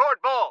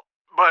popcorn bowl!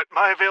 But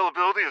my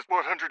availability is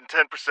 110%.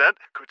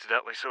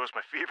 Coincidentally, so is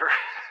my fever.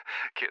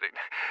 Kidding.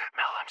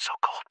 Mel, I'm so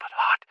cold but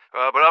hot.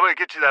 But I'm going to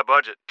get you that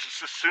budget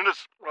just as soon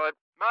as...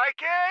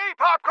 Mikey!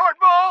 Popcorn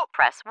bowl!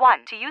 Press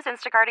 1 to use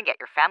Instacart and get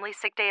your family's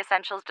sick day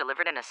essentials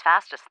delivered in as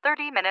fast as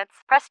 30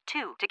 minutes. Press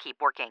 2 to keep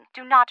working.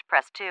 Do not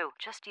press 2.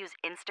 Just use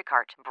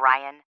Instacart,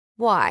 Brian.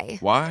 Why?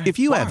 If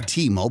you have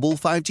T-Mobile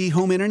 5G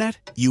home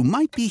internet, you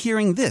might be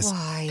hearing this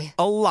Why?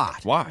 a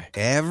lot. Why?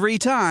 Every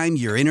time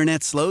your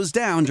internet slows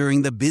down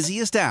during the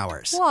busiest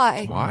hours.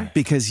 Why?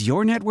 Because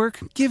your network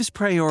gives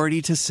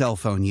priority to cell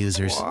phone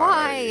users.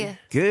 Why?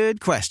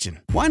 Good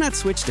question. Why not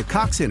switch to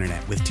Cox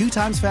Internet with 2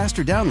 times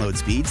faster download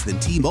speeds than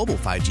T-Mobile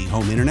 5G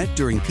home internet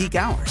during peak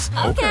hours?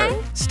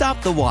 Okay.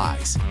 Stop the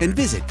whys and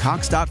visit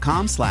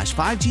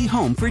cox.com/5G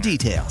home for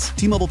details.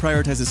 T-Mobile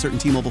prioritizes certain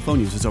T-Mobile phone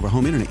users over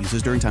home internet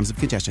users during times of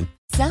congestion.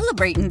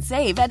 Celebrate and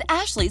save at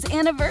Ashley's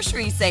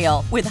Anniversary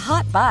Sale. With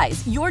Hot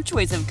Buys, your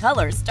choice of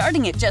colors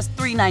starting at just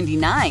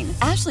 $3.99.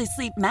 Ashley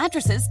Sleep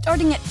mattresses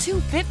starting at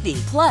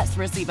 $2.50. Plus,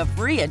 receive a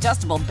free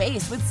adjustable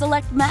base with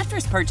select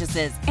mattress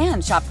purchases.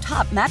 And shop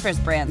top mattress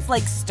brands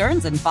like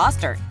Stearns &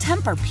 Foster,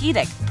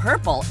 Tempur-Pedic,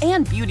 Purple,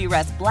 and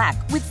Beautyrest Black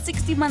with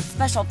 60-month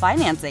special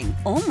financing.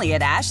 Only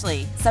at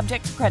Ashley.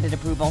 Subject to credit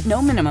approval.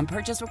 No minimum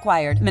purchase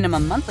required.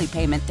 Minimum monthly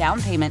payment,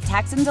 down payment,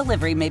 tax, and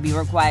delivery may be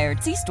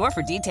required. See store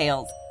for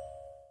details.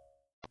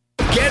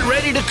 Get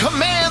ready to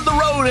command the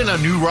road in a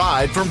new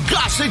ride from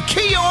Gossett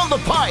Kia on the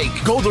Pike.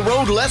 Go the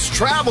road less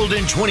traveled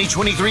in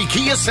 2023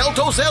 Kia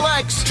Seltos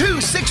LX.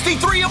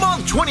 $263 a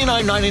month,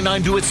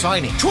 $29.99 due at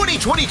signing.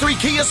 2023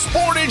 Kia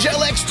Sportage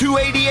LX,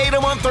 $288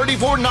 a month,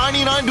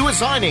 $34.99 due at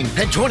signing.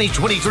 And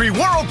 2023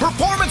 World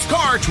Performance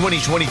Car,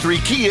 2023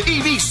 Kia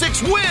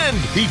EV6 Wind.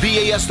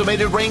 EPA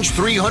estimated range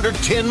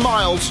 310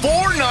 miles,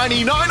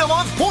 $499 a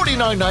month,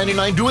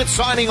 $49.99 due at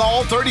signing,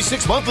 all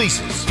 36-month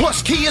leases.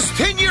 Plus Kia's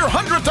 10-year,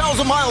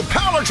 100,000-mile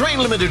power powertrain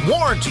limited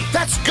warranty.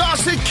 That's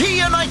Gossett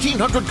Kia,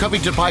 1900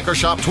 Covington Pike, or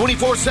shop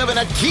 24/7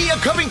 at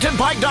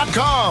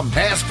KiaCovingtonPike.com.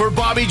 Ask for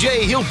Bobby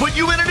J. He'll put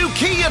you in a new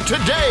Kia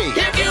today.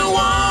 If you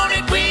want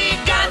it, we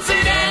got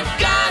it at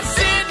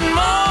Gossett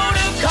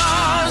Motor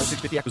Cars.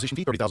 650 acquisition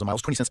fee, 30,000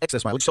 miles, 20 cents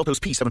excess mileage. Seltos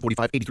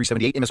P745,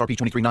 8378, MSRP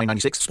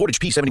 23,996. Sportage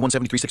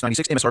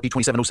P7173696, MSRP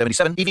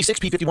 27077. EV6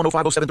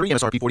 P5105073,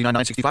 MSRP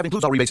 49965.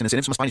 Includes all rebates and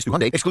incentives. Must finance through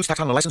Hyundai. Excludes tax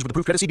on a license with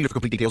approved credit. See dealer for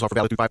complete details. Offer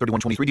valid through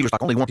 5/31/23. Dealer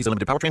stock only. Warranties and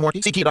limited powertrain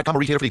warranty. See Kia.com or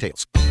retailer for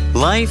details.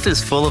 Life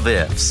is full of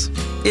ifs.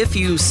 If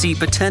you see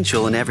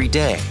potential in every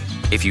day,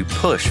 if you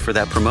push for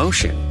that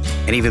promotion,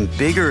 and even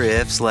bigger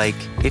ifs like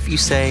if you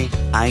say,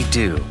 I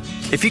do.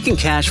 If you can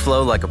cash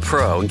flow like a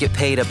pro and get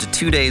paid up to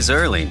 2 days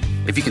early,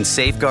 if you can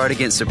safeguard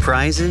against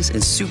surprises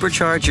and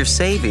supercharge your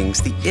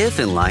savings, the if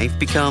in life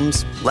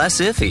becomes less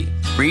iffy.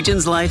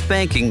 Regions Life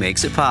Banking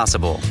makes it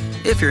possible.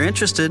 If you're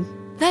interested.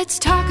 Let's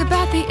talk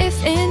about the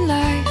if in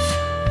life.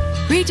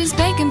 Regions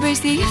Bank, embrace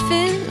the if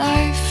in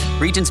life.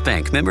 Regions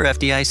Bank, member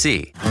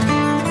FDIC.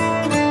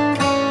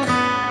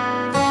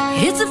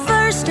 It's the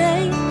first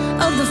day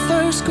of the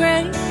first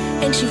grade,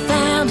 and she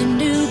found a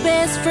new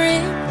best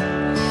friend.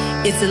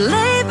 It's a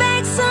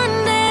laid-back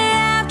Sunday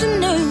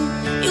afternoon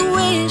you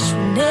wish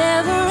would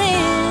never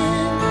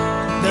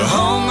end. The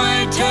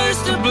homemade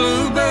taste of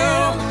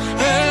Bluebell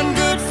and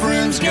good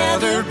friends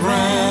gathered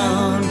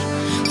round.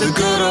 The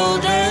good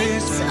old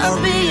days are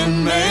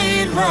being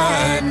made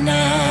right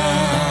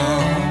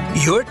now.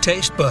 Your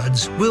taste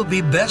buds will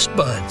be best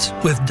buds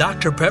with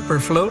Dr. Pepper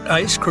Float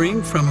Ice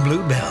Cream from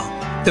Bluebell.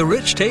 The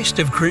rich taste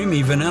of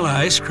creamy vanilla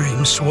ice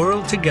cream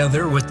swirled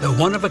together with the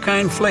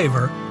one-of-a-kind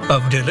flavor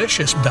of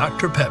delicious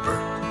Dr. Pepper.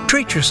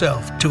 Treat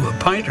yourself to a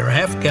pint or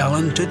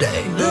half-gallon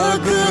today. The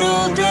good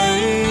old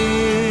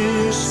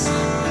days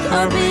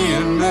are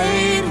being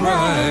made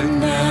right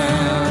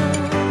now.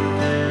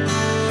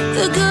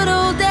 The good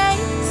old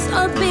days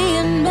are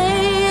being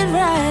made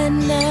right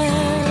now.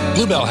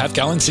 Bluebell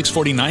half-gallon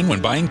 $6.49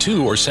 when buying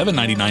 2 or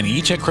 $7.99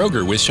 each at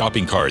Kroger with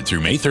shopping card through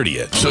May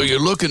 30th. So you're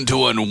looking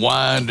to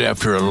unwind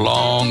after a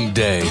long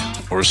day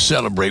or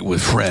celebrate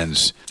with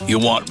friends. You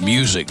want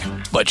music,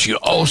 but you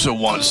also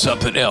want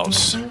something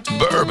else.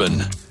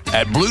 Bourbon.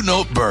 At Blue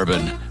Note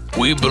Bourbon,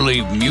 we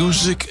believe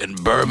music and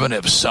bourbon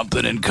have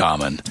something in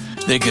common.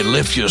 They can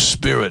lift your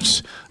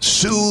spirits,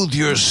 soothe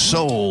your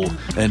soul,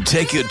 and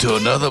take you to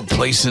another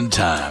place in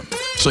time.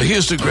 So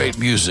here's the great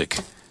music.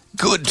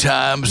 Good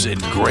times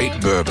and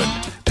great bourbon.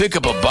 Pick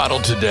up a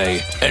bottle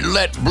today and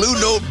let Blue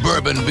Note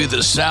Bourbon be the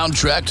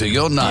soundtrack to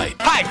your night.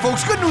 Hi,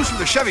 folks. Good news from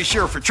the Chevy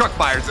Sheriff for truck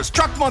buyers. It's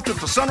Truck Month at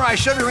the Sunrise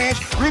Chevy Ranch.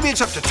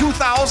 Rebates up to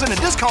 $2,000 and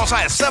discounts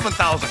high as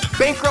 $7,000.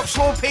 Bankrupt,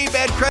 slow pay,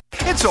 bad credit.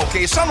 It's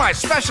okay. Sunrise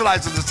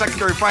specializes in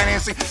secondary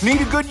financing.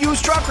 Need a good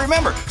used truck?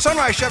 Remember,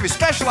 Sunrise Chevy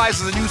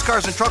specializes in used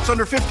cars and trucks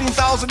under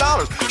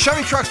 $15,000.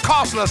 Chevy trucks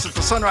cost less at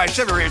the Sunrise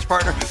Chevy Ranch,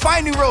 partner.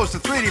 Find new roads to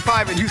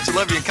 385 in Houston,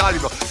 Levy, and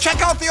Collierville.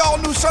 Check out the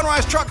all-new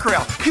Sunrise Truck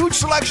Corral. Huge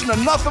selection of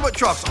nothing but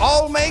trucks.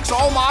 All makes,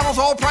 all models,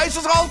 all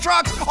prices, all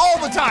trucks, all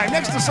the time.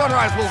 Next to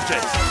Sunrise Wolf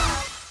Chase.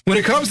 When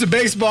it comes to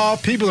baseball,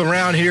 people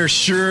around here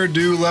sure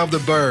do love the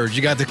birds.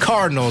 You got the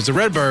Cardinals, the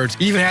Redbirds,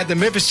 even had the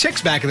Memphis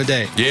Chicks back in the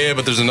day. Yeah,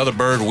 but there's another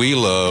bird we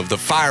love, the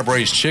fire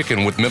braised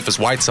chicken with Memphis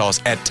white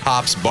sauce at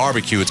Tops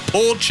Barbecue. It's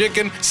pulled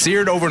chicken,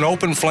 seared over an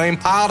open flame,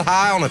 piled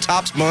high on a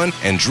Tops bun,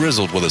 and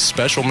drizzled with a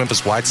special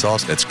Memphis white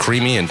sauce that's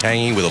creamy and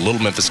tangy with a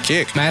little Memphis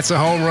kick. That's a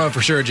home run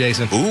for sure,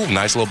 Jason. Ooh,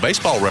 nice little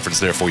baseball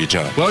reference there for you,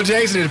 John. Well,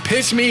 Jason, it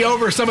pitched me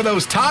over some of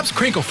those Tops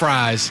crinkle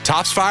fries.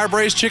 Tops fire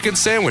braised chicken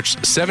sandwich,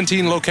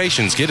 17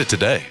 locations. Get it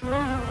today.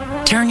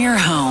 Turn your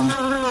home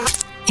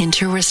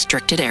into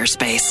restricted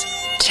airspace.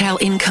 Tell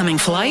incoming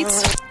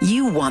flights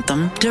you want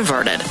them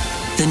diverted.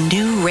 The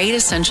new Raid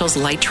Essentials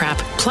Light Trap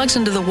plugs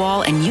into the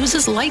wall and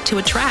uses light to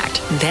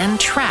attract, then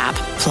trap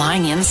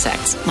flying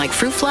insects like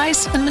fruit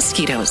flies and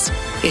mosquitoes.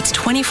 Its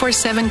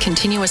 24/7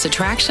 continuous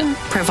attraction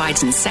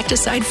provides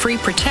insecticide-free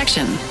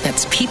protection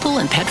that's people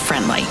and pet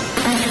friendly.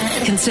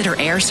 Consider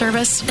air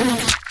service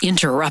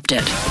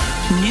interrupted.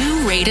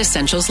 New Raid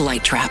Essentials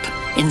Light Trap.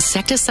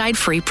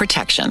 Insecticide-free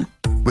protection.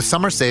 With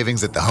summer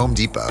savings at the Home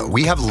Depot,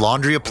 we have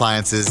laundry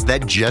appliances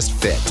that just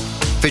fit.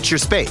 Fit your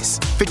space,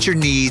 fit your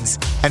needs,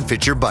 and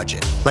fit your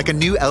budget. Like a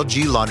new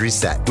LG laundry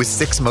set with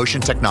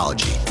 6-motion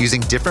technology,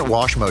 using different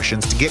wash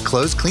motions to get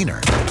clothes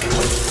cleaner.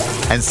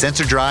 And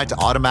sensor dry to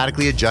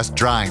automatically adjust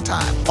drying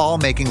time, all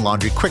making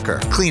laundry quicker,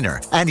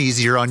 cleaner, and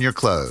easier on your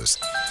clothes.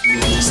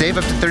 Save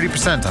up to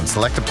 30% on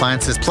select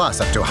appliances,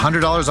 plus up to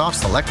 $100 off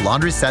select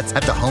laundry sets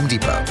at the Home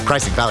Depot.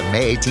 Pricing valid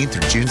May 18th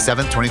through June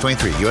 7th,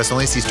 2023. U.S.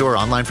 only. See store or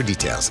online for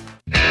details.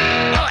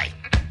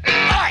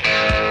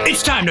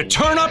 It's time to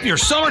turn up your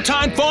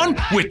summertime fun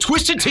with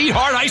Twisted Tea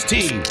Hard Iced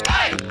Tea.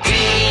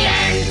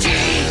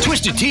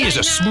 Twisted Tea is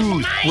a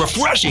smooth,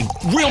 refreshing,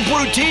 real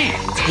brewed tea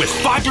with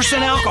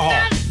 5% alcohol.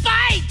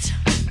 Fight!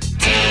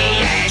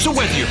 So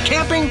whether you're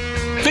camping,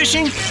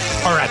 fishing,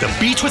 or at the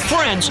beach with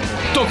friends,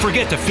 don't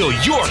forget to fill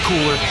your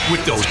cooler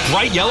with those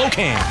bright yellow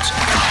cans.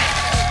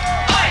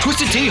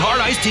 Twisted Tea Hard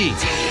Iced Tea.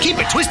 Keep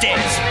it twisted.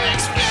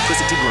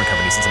 Twisted Tea Brewing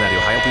Company, Cincinnati,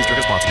 Ohio. Please drink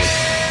responsibly.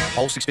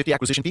 All 650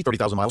 acquisition fee,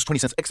 30,000 miles, 20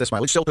 cents excess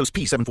mileage. Seltos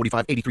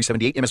P745,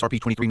 8378, MSRP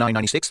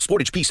 23996.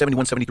 Sportage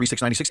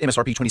P7173696,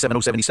 MSRP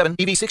 27077.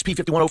 EV6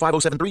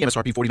 P5105073,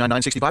 MSRP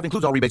 49965.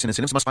 Includes all rebates and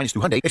incentives. Must finance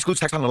through Hyundai. Excludes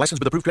tax on a license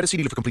with approved credit. See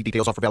dealer for complete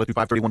details. Offer valid through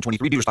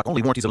 5/31/23. Dealer stock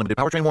only. Warranties and limited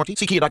powertrain warranty.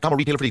 See Kia.com or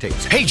retailer for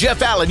details. Hey,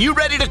 Jeff Allen, you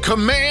ready to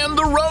command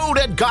the road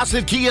at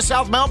Gossett Kia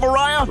South Mount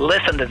Moriah?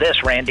 Listen to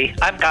this, Randy.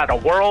 I've got a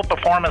world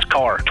performance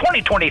car.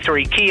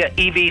 2023 Kia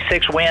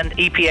EV6 Wind,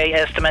 EPA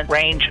estimate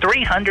range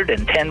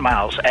 310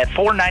 miles at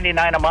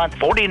 $499 a month,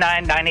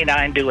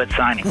 $49.99 due at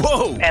signing.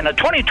 Whoa! And a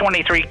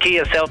 2023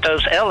 Kia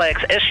Seltos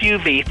LX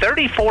SUV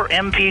 34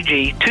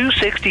 MPG,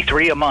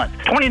 $263 a month,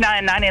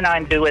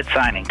 $29.99 due at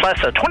signing. Plus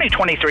a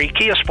 2023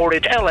 Kia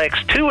Sportage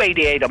LX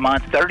 $288 a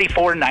month,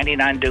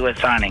 $34.99 due at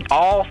signing.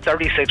 All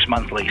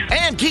 36-month lease.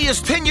 And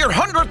Kia's 10-year,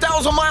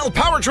 100,000-mile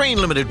powertrain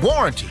limited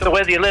warranty. So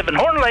whether you live in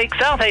Horn Lake,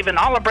 South Haven,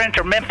 Olive Branch,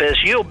 or Memphis,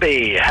 you'll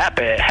be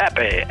happy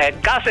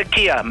at Gossett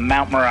Kia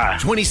Mount Moriah.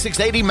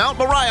 2680 Mount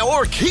Moriah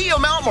or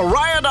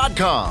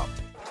KiaMountMoriah.com.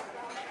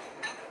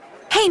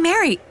 Hey,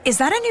 Mary, is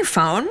that a new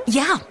phone?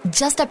 Yeah,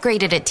 just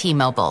upgraded at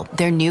T-Mobile.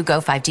 Their new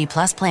Go 5G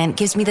Plus plan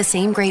gives me the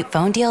same great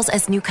phone deals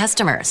as new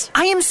customers.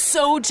 I am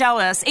so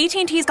jealous.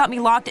 AT&T's got me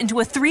locked into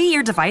a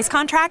 3-year device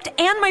contract,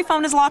 and my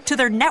phone is locked to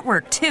their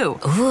network, too.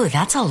 Ooh,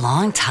 that's a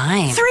long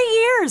time.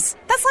 3 years!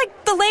 That's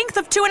like the length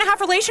of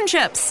 2.5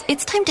 relationships.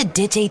 It's time to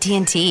ditch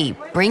AT&T.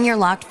 Bring your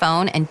locked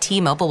phone, and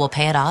T-Mobile will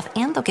pay it off,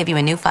 and they'll give you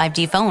a new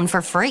 5G phone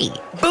for free.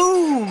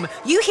 Boom!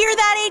 You hear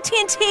that,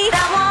 AT&T?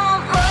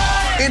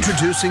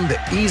 Introducing the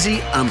Easy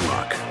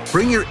Unlock.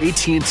 Bring your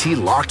AT&T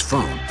locked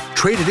phone,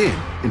 trade it in,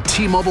 and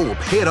T-Mobile will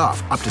pay it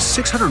off up to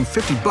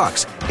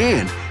 $650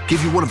 and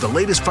give you one of the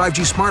latest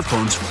 5G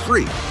smartphones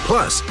free.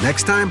 Plus,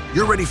 next time,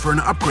 you're ready for an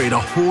upgrade a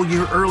whole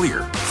year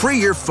earlier. Free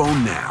your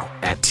phone now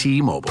at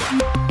T-Mobile.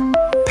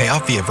 Pay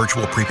off via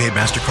virtual prepaid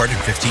MasterCard in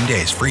 15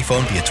 days. Free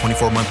phone via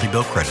 24 monthly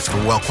bill credits for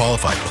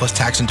well-qualified, plus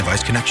tax and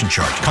device connection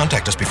charge.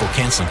 Contact us before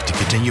canceling to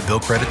continue bill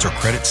credits or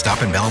credit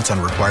stop and balance on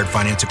required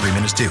finance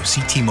agreement is due.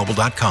 See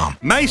T-Mobile.com.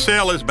 May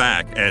sale is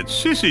back at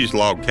Sissy's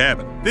Log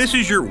Cabin. This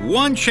is your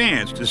one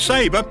chance to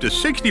save up to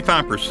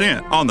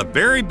 65% on the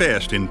very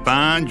best in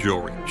fine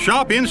jewelry.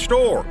 Shop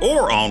in-store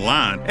or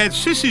online at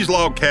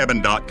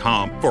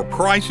sissyslogcabin.com for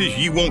prices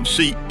you won't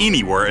see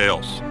anywhere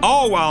else.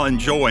 All while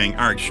enjoying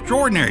our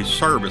extraordinary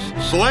service,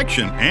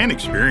 selection, and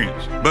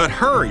experience. But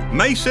hurry,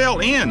 May sale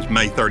ends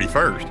May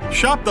 31st.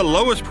 Shop the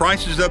lowest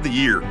prices of the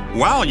year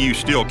while you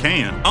still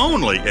can,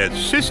 only at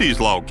Sissy's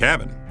Log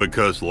Cabin,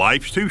 because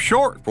life's too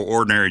short for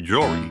ordinary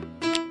jewelry.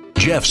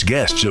 Jeff's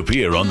guests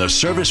appear on the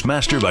Service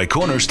Master by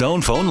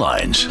Cornerstone phone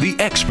lines. The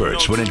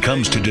experts when it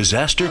comes to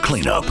disaster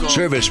cleanup.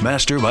 Service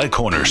Master by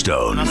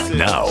Cornerstone.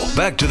 Now,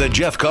 back to the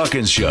Jeff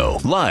Calkins Show,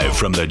 live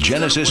from the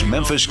Genesis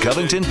Memphis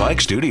Covington Pike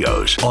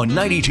Studios on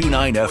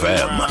 92.9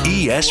 FM,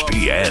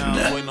 ESPN.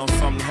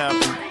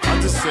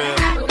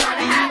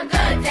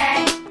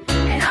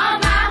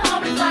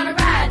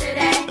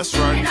 That's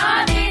right. And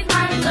all these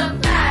mommies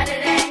look fly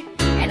today.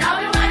 And all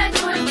we wanna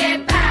do is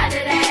get by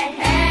today.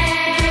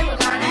 Hey, we're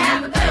gonna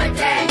have a good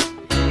day.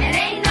 And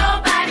ain't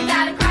nobody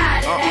gotta cry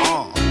today.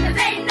 Cause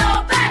ain't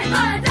nobody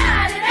gonna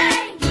die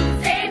today. You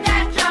can save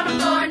that trouble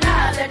for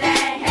another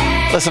day.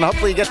 Hey. Listen,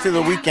 hopefully you get through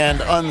the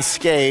weekend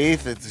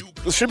unscathed.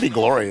 It should be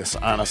glorious,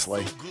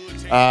 honestly.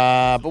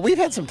 But we've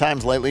had some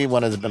times lately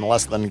when it's been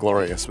less than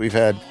glorious. We've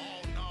had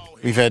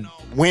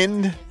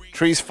wind,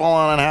 trees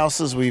falling on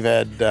houses. We've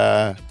had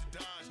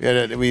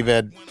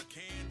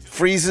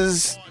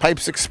freezes,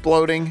 pipes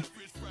exploding,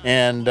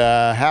 and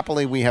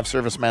happily we have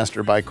Service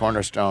Master by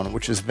Cornerstone,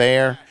 which is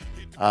there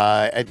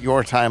at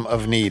your time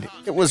of need.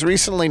 It was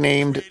recently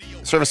named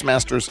Service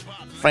Master's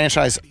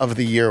Franchise of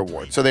the Year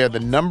Award. So they are the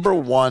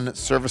 #1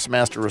 Service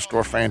Master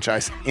Restore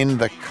franchise in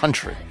the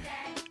country.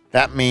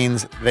 That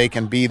means they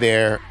can be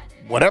there,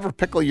 whatever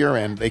pickle you're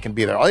in, they can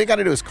be there. All you got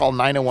to do is call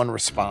 901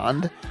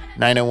 Respond.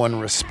 901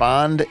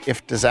 Respond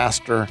if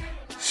disaster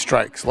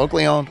strikes.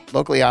 Locally owned,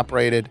 locally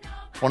operated,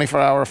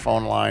 24-hour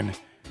phone line.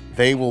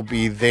 They will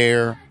be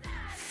there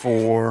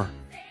for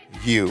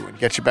you and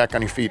get you back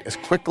on your feet as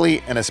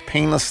quickly and as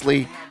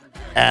painlessly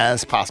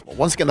as possible.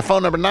 Once again, the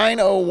phone number,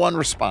 901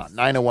 Respond.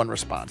 901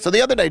 Respond. So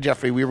the other day,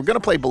 Jeffrey, we were going to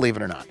play Believe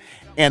It or Not.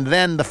 And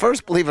then the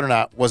first Believe It or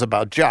Not was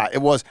about Ja.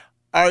 It was,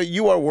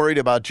 you are worried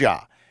about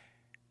Ja.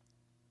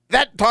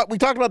 We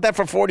talked about that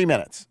for 40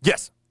 minutes.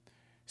 Yes.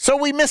 So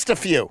we missed a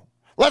few.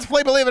 Let's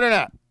play Believe It or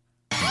Not.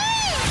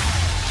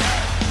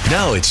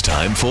 Now it's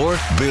time for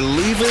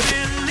Believe It.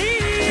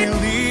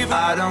 Believe.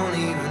 I don't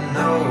even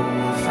know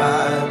if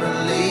I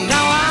believe.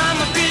 Now I'm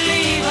a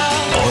believer.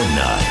 Or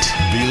not.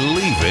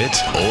 Believe it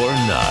or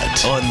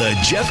not. On the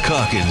Jeff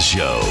Calkins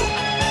Show.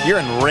 You're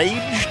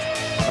enraged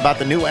about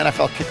the new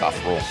NFL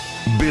kickoff rule.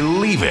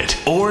 Believe it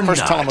or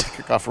First, not. tell them what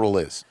the kickoff rule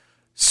is.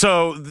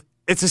 So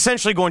it's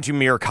essentially going to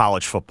mirror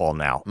college football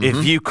now. Mm-hmm.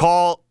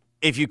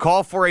 If you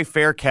call for a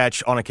fair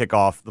catch on a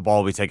kickoff, the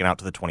ball will be taken out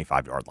to the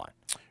 25-yard line.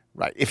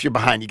 Right. If you're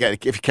behind,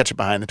 if you catch it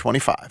behind the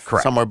 25.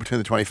 Correct. Somewhere between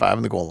the 25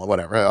 and the goal, or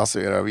whatever else,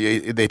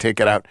 they take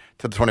it out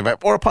to the 25,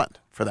 or a punt,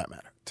 for that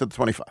matter, to the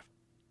 25.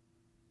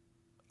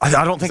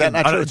 I don't think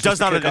it does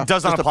not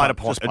apply to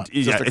punts.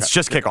 It's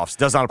just kickoffs.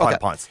 Does not apply to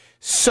punts.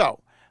 So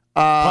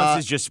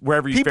punts is just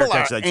wherever you fair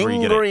catch, that's where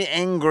you get it.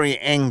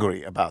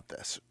 Angry about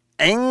this.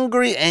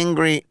 Angry.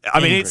 I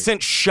mean, it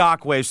sent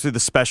shockwaves through the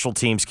special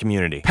teams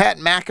community. Pat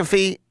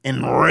McAfee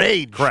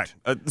enraged. Correct.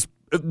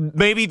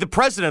 Maybe the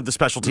president of the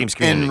special teams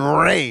community.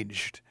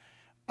 Enraged.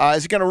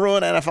 Is it going to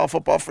ruin NFL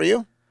football for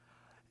you?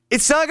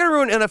 It's not going to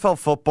ruin NFL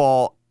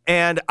football,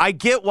 and I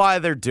get why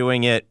they're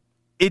doing it.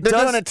 They're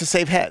doing it to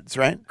save heads,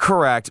 right?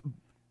 Correct.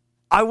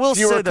 I will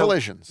say fewer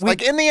collisions.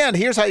 Like in the end,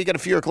 here's how you get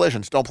fewer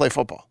collisions. Don't play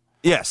football.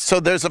 Yes. So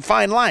there's a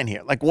fine line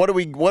here. Like what are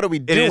we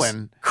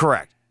doing?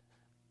 Correct.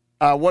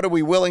 What are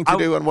we willing to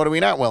do and what are we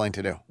not willing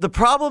to do? The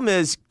problem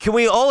is, can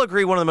we all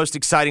agree one of the most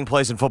exciting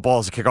plays in football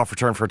is a kickoff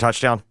return for a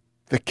touchdown?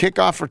 The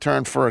kickoff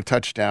return for a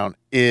touchdown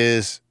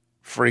is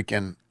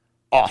freaking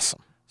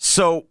awesome.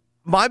 So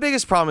my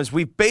biggest problem is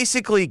we've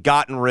basically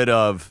gotten rid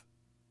of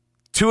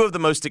two of the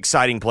most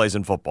exciting plays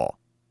in football.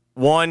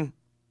 One,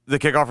 the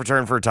kickoff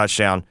return for a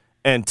touchdown,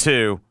 and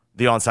two,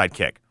 the onside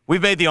kick.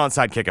 We've made the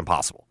onside kick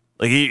impossible.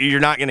 Like you're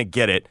not going to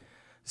get it.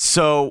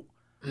 So,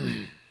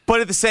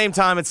 but at the same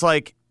time, it's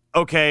like,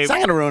 okay, it's not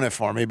going to ruin it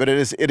for me, but it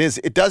was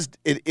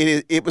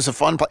a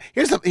fun play.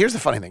 Here's the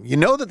funny thing. You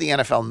know that the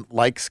NFL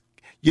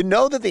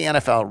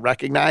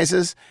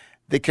recognizes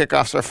that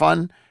kickoffs are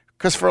fun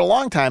because for a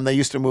long time they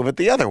used to move it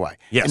the other way.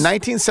 Yes. In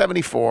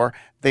 1974,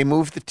 they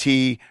moved the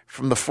tee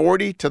from the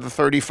 40 to the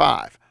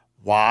 35.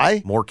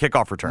 Why? More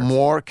kickoff returns.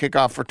 More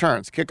kickoff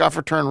returns. Kickoff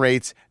return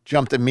rates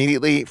jumped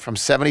immediately from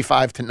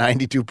 75 to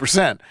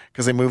 92%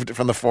 because they moved it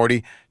from the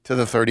 40 to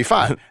the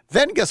 35.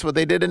 Then guess what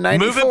they did in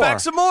 94? Move it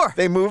back some more.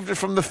 They moved it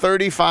from the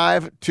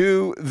 35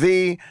 to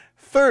the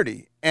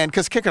 30. And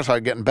because kickers are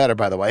getting better,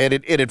 by the way.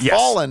 It had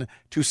fallen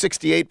to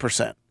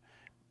 68%.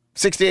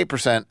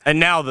 68%. And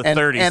now the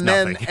 30 is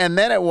nothing. And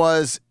then in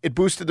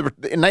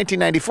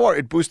 1994,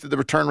 it boosted the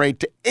return rate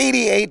to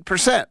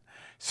 88%.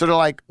 So they're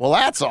like, well,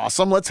 that's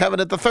awesome. Let's have it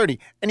at the 30.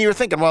 And you were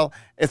thinking, well,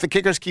 if the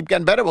kickers keep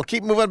getting better, we'll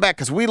keep moving it back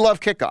because we love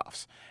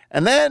kickoffs.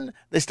 And then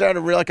they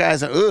started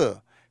realizing,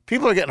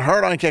 people are getting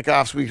hurt on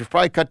kickoffs. We should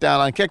probably cut down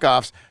on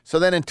kickoffs. So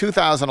then in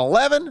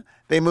 2011,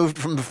 they moved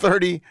from the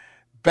 30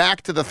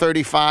 back to the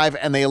 35,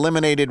 and they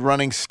eliminated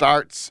running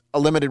starts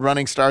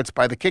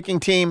by the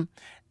kicking team.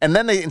 And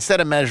then they,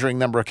 instead of measuring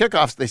number of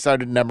kickoffs, they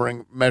started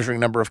measuring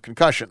number of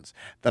concussions.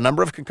 The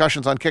number of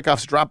concussions on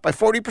kickoffs dropped by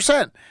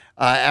 40%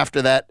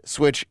 after that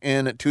switch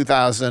in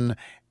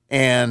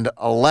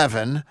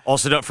 2011.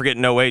 Also, don't forget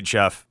in 08,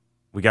 Jeff,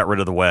 we got rid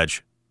of the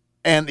wedge.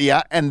 And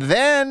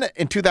then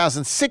in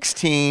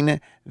 2016,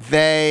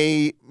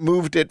 they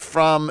moved it for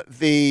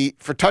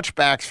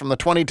touchbacks from the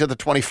 20 to the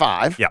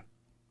 25. Yeah.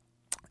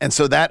 And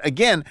so that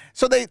again,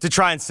 to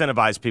try and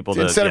incentivize people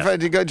to go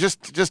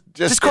just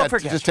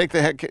take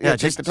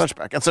the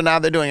touchback. And so now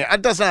they're doing it.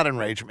 It does not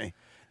enrage me.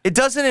 It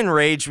doesn't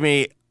enrage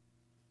me.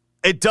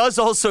 It does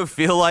also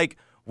feel like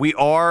we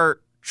are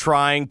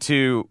trying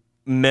to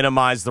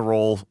minimize the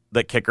role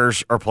that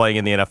kickers are playing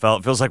in the NFL.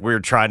 It feels like we're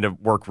trying to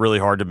work really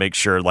hard to make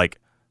sure like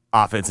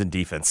offense and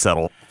defense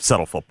settle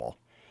football.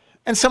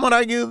 And some would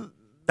argue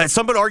that's better.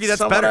 Some would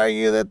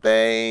argue that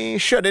they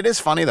should. It is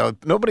funny though.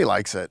 Nobody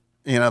likes it.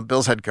 You know,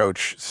 Bill's head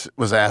coach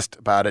was asked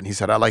about it, and he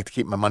said, "I like to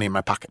keep my money in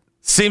my pocket."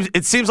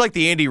 It seems like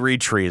the Andy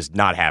Reid tree is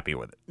not happy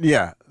with it.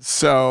 Yeah.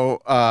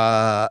 So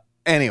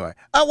anyway,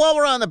 while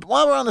we're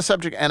on the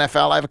subject of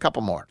NFL, I have a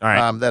couple more. All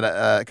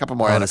right. A couple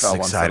more NFL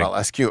ones that I'll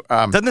ask you.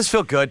 Doesn't this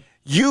feel good?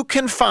 You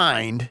can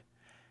find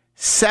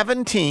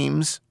 7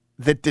 teams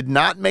that did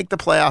not make the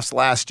playoffs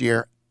last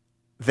year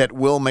that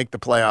will make the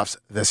playoffs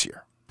this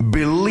year.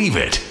 Believe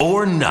it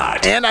or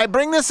not. And I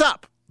bring this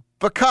up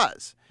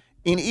because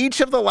in each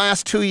of the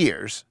last 2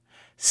 years,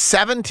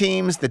 7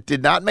 teams that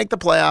did not make the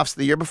playoffs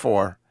the year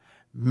before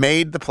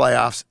made the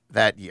playoffs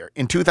that year.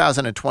 In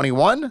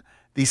 2021,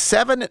 the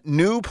 7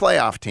 new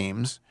playoff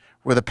teams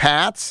were the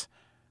Pats,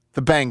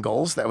 the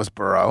Bengals, that was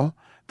Burrow,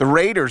 the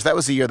Raiders, that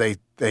was the year they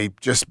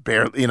just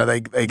barely,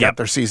 they got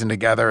their season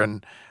together,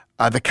 and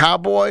the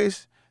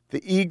Cowboys,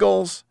 the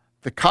Eagles,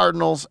 the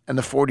Cardinals, and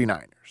the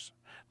 49ers.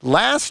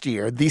 Last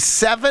year, the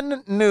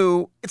 7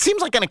 new, it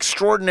seems like an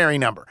extraordinary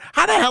number.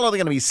 How the hell are there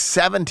going to be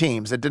 7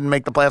 teams that didn't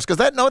make the playoffs?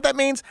 Because know what that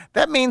means?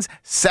 That means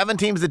 7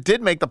 teams that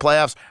did make the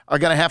playoffs are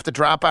going to have to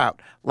drop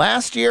out.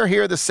 Last year,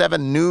 here are the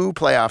 7 new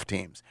playoff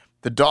teams.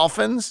 The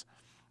Dolphins,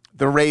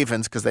 the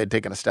Ravens, because they had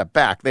taken a step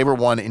back. They were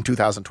one in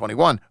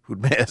 2021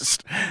 who'd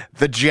missed.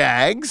 The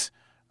Jags,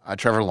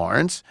 Trevor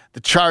Lawrence.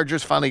 The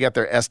Chargers finally got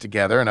their S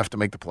together enough to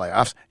make the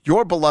playoffs.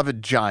 Your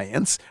beloved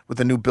Giants with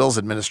the new Bills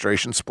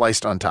administration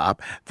spliced on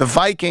top. The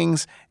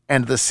Vikings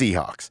and the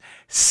Seahawks.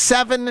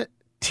 7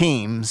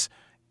 teams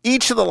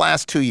each of the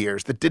last 2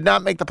 years that did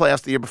not make the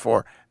playoffs the year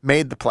before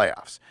made the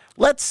playoffs.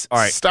 Let's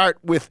just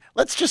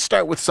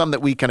start with some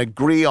that we can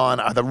agree on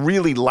are the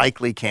really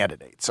likely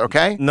candidates,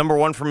 okay? Number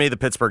 1 for me, the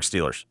Pittsburgh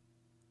Steelers.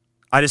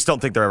 I just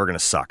don't think they're ever going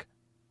to suck.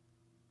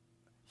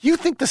 You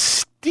think the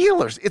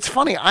Steelers? It's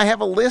funny. I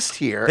have a list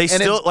here. They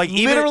still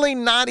literally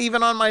not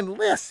even on my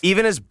list.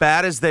 Even as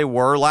bad as they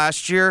were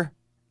last year,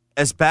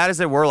 as bad as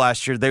they were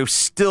last year, they were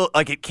still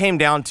it came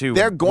down to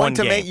they're going one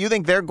to game. make. You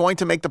think they're going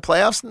to make the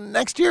playoffs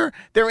next year?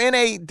 They're in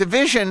a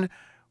division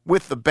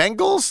with the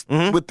Bengals,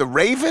 with the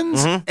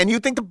Ravens, and you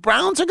think the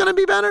Browns are going to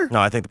be better? No,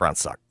 I think the Browns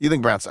suck. You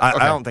think Browns suck?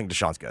 I don't think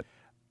Deshaun's good.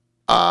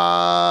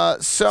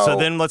 So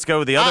then let's go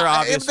with the other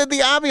obvious.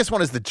 The obvious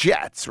one is the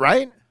Jets,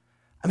 right?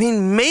 I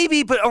mean,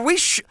 maybe, but are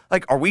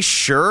we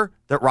sure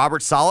that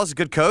Robert Saleh is a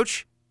good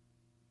coach?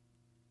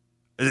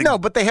 No,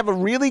 but they have a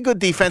really good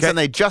defense, and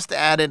they just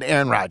added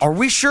Aaron Rodgers. Are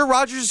we sure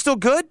Rodgers is still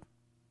good?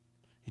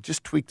 He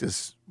just tweaked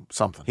his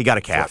something. He got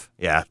a calf.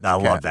 Yeah, I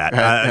love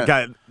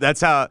that.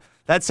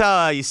 That's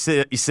how you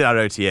sit out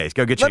OTAs.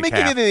 Go get your calf. Let me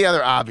give you the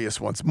other obvious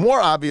ones,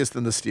 more obvious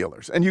than the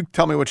Steelers, and you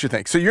tell me what you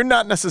think. So you're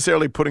not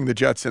necessarily putting the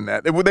Jets in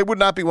that. They would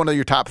not be one of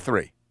your top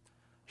three.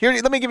 Here,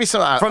 let me give you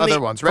some other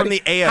ones. Ready?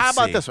 From the AFC. How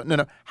about this one?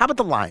 No. How about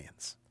the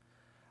Lions?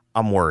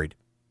 I'm worried.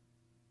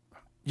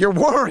 You're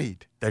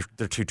worried? They're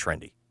too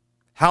trendy.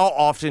 How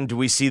often do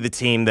we see the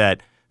team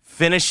that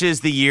finishes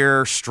the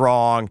year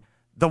strong?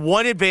 The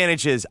one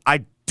advantage is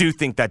I do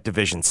think that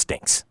division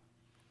stinks.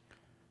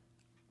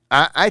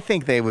 I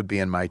think they would be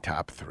in my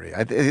top three.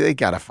 They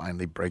got to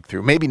finally break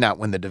through. Maybe not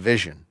win the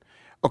division.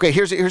 Okay,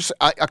 here's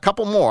a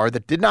couple more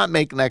that did not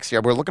make next year.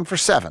 We're looking for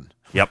 7.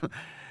 Yep.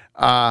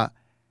 How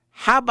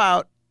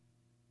about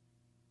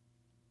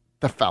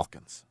the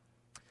Falcons?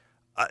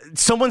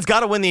 Someone's got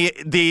to win the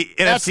NFC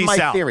That's my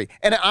South. theory.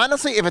 And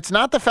honestly, if it's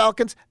not the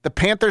Falcons, the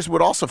Panthers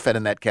would also fit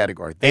in that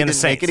category. They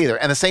didn't make it either.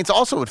 And the Saints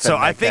also would fit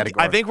in that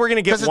category. I think we're going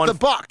to get one. Because it's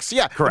the Bucs.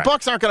 Yeah, correct. The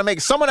Bucs aren't going to make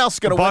it. Someone else is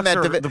going to win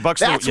that division.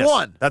 That's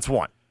one. That's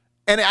one.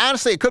 And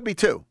honestly, it could be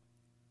 2,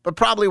 but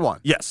probably 1.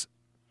 Yes.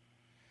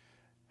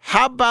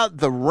 How about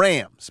the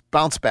Rams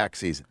bounce back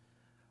season?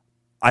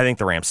 I think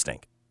the Rams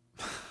stink.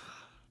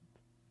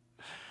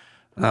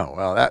 Oh,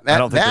 well,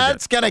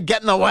 that's going to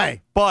get in the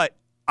way. But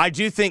I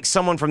do think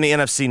someone from the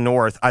NFC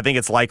North, I think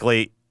it's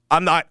likely.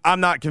 I'm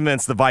not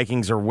convinced the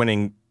Vikings are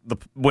winning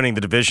the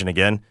division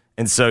again.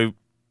 And so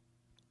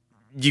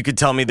you could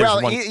tell me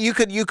there's one. You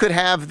could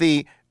have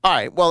the all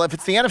right, well, if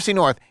it's the NFC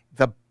North,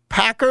 the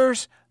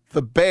Packers,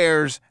 the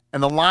Bears,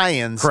 and the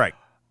Lions. Correct.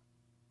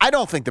 I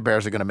don't think the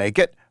Bears are going to make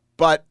it,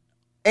 but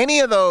any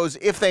of those,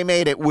 if they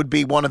made it, would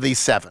be one of these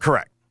 7.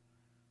 Correct.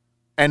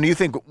 And you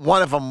think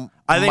one of them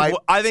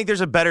I think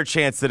there's a better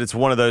chance that it's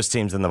one of those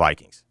teams than the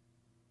Vikings.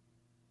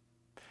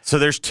 So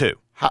there's 2.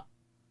 How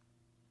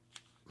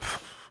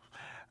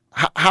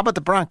about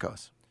the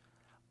Broncos?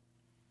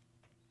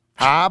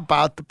 How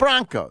about the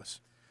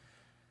Broncos?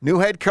 New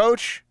head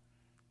coach.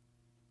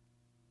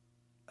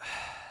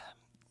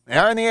 They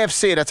are in the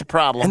AFC. That's a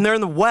problem. And they're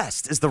in the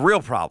West is the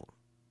real problem.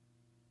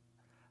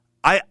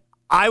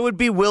 I would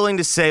be willing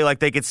to say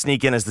they could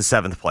sneak in as the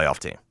 7th playoff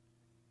team.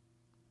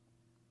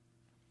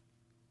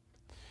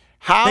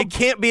 They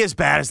can't be as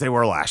bad as they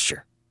were last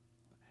year.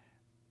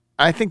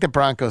 I think the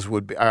Broncos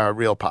are a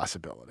real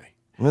possibility.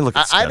 Let me look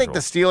at the I think the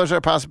Steelers are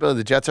a possibility.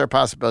 The Jets are a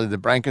possibility. The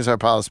Broncos are a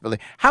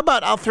possibility. How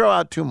about, I'll throw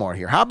out 2 more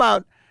here. How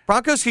about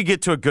Broncos could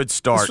get to a good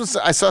start.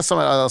 I saw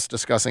someone else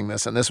discussing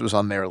this, and this was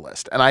on their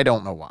list, and I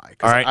don't know why,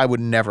 because I would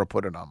never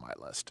put it on my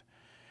list.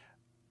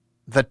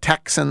 The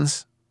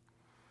Texans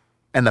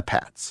and the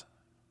Pats.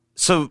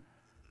 So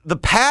the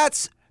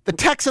Pats... The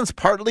Texans,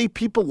 partly,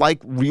 people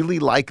really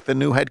like the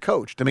new head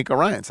coach, DeMeco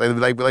Ryans. They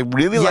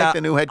really like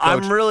the new head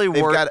coach. I'm really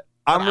worried.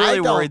 I'm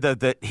really worried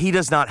that he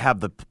does not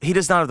have the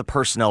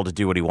personnel to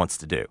do what he wants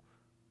to do.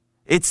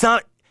 It's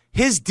not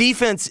his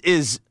defense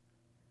is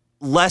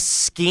less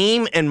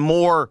scheme and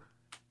more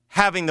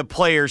having the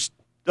players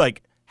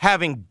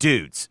having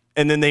dudes,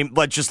 and then they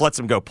just lets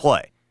them go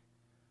play.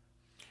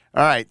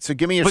 All right, so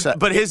give me your set.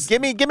 But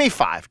give me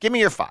 5. Give me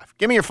your 5.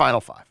 Give me your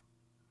final 5.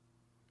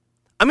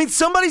 I mean,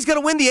 somebody's going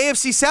to win the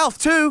AFC South,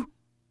 too.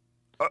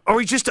 Are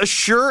we just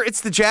sure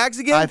it's the Jags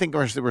again? I think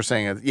we're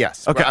saying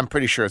yes. Okay. I'm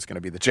pretty sure it's going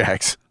to be the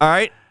Jags. All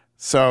right.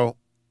 So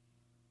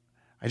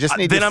I just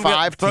need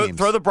 5 teams.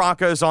 Throw the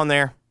Broncos on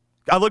there.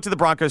 I looked at the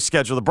Broncos'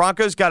 schedule. The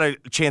Broncos got a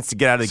chance to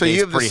get out of the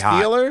gates pretty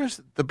high. So you have the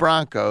Steelers, the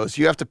Broncos.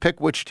 You have to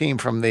pick which team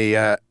from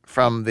the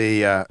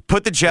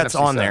put the Jets NFC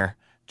on South. there.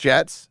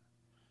 Jets.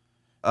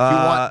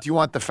 Do you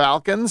want the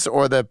Falcons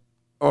or the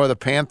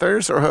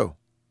Panthers or who?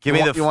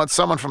 You want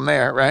someone from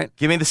there, right?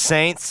 Give me the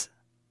Saints.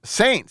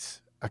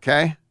 Saints,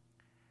 okay.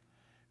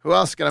 Who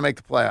else is going to make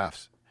the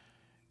playoffs?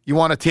 You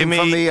want a team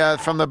from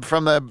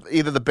the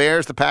either the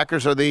Bears, the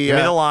Packers, or the give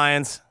me the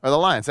Lions or the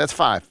Lions. That's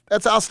 5.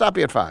 I'll stop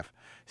you at 5.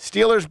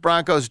 Steelers,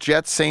 Broncos,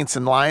 Jets, Saints,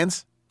 and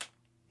Lions.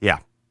 Yeah.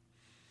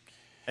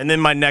 And then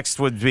my next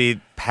would be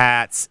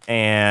Pats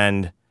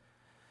and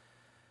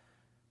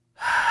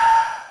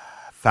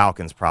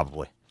Falcons,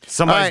 probably.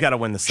 Somebody's got to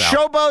win the South.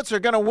 Showboats are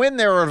going to win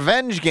their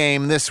revenge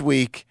game this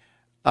week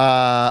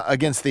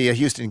against the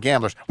Houston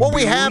Gamblers. What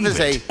we have is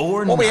a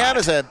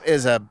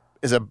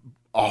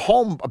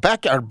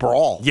backyard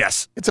brawl.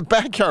 Yes, it's a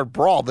backyard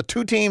brawl. The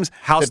 2 teams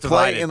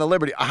play in the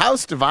Liberty, a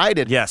house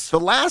divided. Yes, the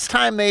last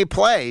time they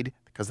played,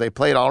 because they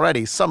played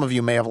already, some of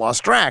you may have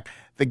lost track.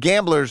 The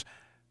Gamblers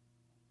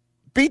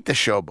beat the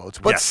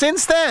Showboats, but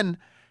since then,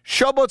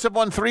 Showboats have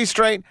won 3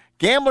 straight.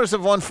 Gamblers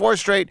have won 4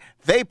 straight.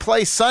 They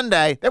play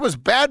Sunday. There was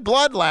bad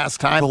blood last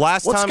time.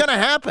 What's going to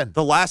happen?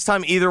 The last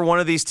time either one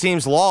of these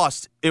teams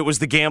lost, it was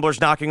the Gamblers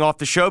knocking off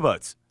the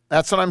Showboats.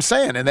 That's what I'm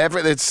saying. And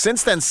it's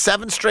since then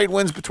 7 straight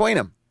wins between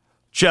them.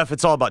 Jeff,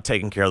 it's all about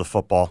taking care of the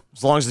football.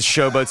 As long as the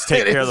Showboats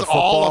take care of the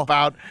football. All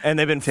about and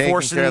they've been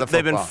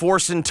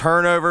forcing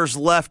turnovers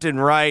left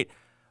and right.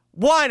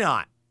 Why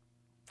not?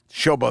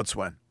 Showboats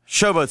win.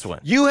 Showboats win.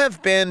 You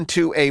have been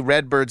to a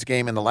Redbirds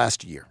game in the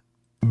last year.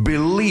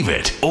 Believe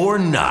it or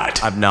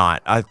not. I've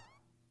not. I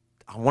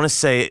want to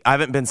say I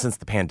haven't been since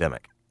the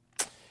pandemic.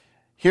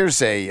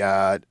 Here's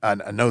a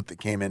note that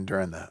came in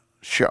during the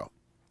show.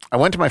 I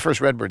went to my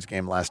first Redbirds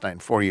game last night in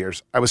 4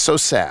 years. I was so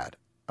sad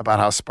about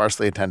how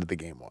sparsely attended the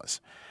game was.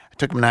 I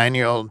took a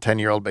 9-year-old,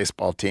 10-year-old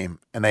baseball team,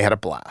 and they had a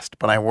blast.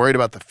 But I'm worried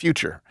about the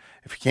future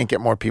if you can't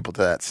get more people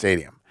to that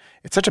stadium.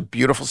 It's such a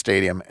beautiful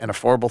stadium and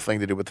affordable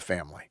thing to do with the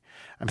family.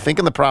 I'm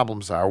thinking the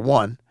problems are,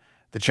 1,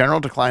 the general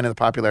decline in the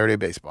popularity of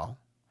baseball.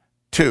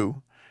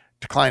 2,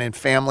 decline in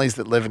families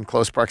that live in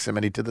close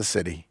proximity to the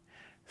city.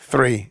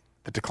 3,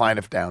 the decline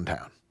of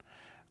downtown.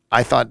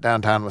 I thought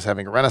downtown was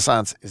having a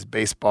renaissance. Is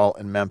baseball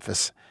in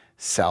Memphis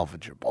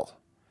salvageable?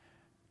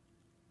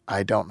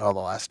 I don't know the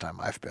last time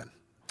I've been.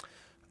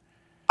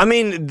 I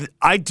mean,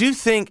 I do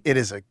think it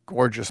is a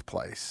gorgeous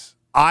place.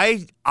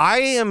 I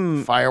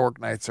am. Firework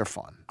nights are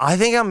fun. I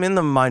think I'm in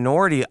the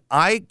minority.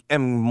 I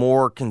am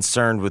more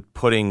concerned with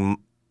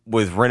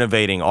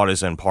renovating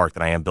AutoZone Park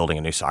than I am building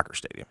a new soccer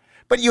stadium.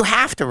 But you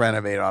have to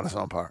renovate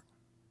AutoZone Park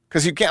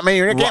because you can't. I mean,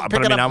 you can't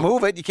pick it up and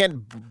move it. You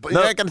can't. You're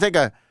not going to take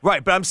a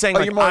right. But I'm saying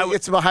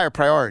it's a higher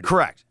priority.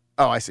 Correct.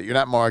 Oh, I see. You're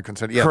not more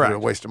concerned. Yeah, correct. A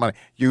waste of money.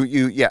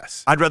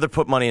 Yes. I'd rather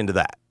put money into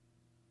that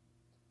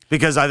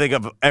because I think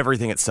of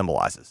everything it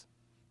symbolizes.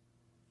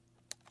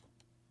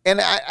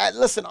 And I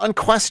listen.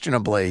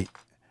 Unquestionably,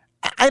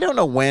 I don't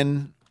know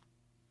when.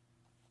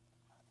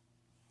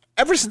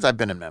 Ever since I've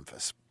been in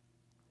Memphis.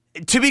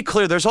 To be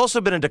clear, there's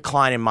also been a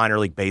decline in minor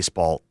league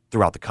baseball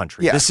throughout the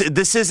country. Yes.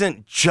 This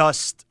isn't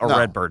just a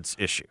Redbirds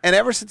issue. And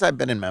ever since I've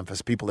been in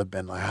Memphis, people have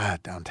been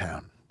like,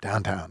 downtown.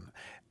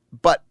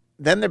 But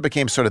then there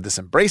became sort of this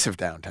embrace of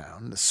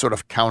downtown, this sort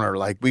of counter,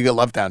 like, we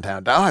love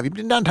downtown. Oh, have you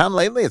been downtown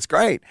lately? It's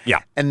great.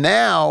 Yeah. And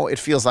now it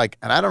feels like,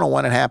 and I don't know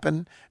when it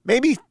happened,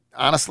 maybe,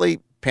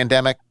 honestly,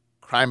 pandemic,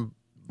 crime.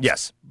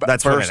 Yes,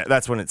 that's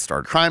when it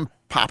started. Crime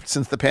popped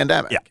since the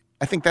pandemic. Yeah.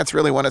 I think that's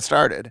really when it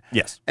started.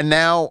 Yes. And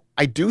now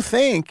I do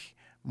think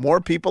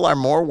more people are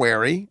more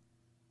wary,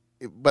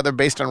 whether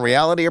based on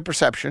reality or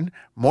perception,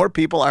 more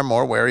people are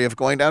more wary of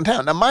going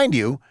downtown. Now, mind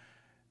you,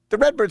 the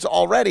Redbirds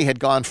already had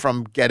gone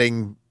from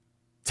getting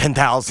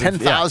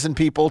 10,000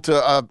 people to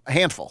a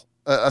handful,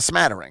 a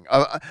smattering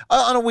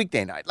on a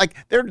weekday night. Like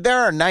there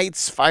are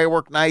nights,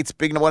 firework nights,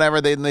 big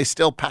whatever, they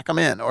still pack them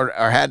in or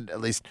had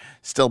at least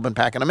still been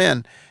packing them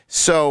in.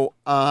 So,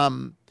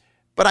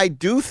 but I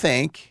do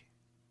think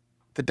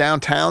the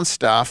downtown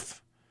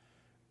stuff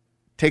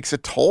takes a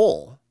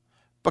toll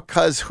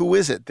because who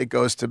is it that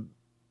goes to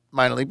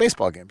minor league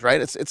baseball games, right?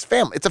 It's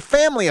family. It's a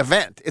family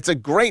event. It's a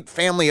great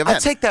family event. I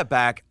take that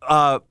back.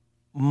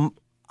 Aaliyah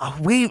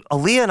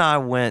and I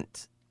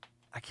went,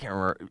 I can't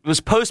remember. It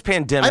was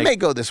post-pandemic. I may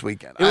go this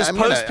weekend. It was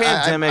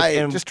post-pandemic.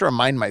 And just to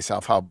remind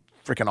myself how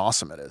freaking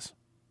awesome it is.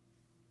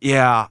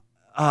 Yeah.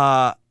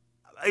 But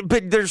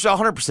there's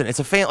 100%. It's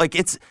a fan. Like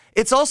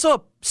it's also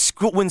a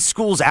school when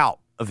school's out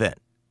event.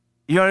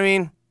 You know what I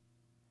mean?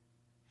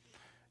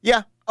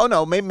 Yeah. Oh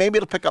no. Maybe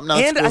it'll pick up now.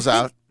 And school's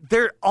out.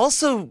 They're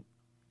also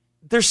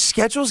their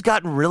schedule's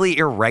gotten really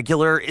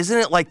irregular. Isn't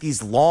it like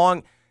these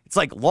long? It's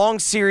like long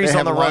series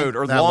on the road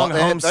or long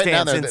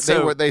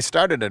homestands. They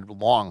started a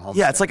long homestand.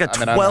 Yeah, it's like a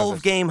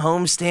 12-game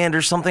homestand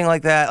or something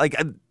like that. Like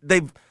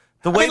let's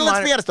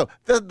be honest though.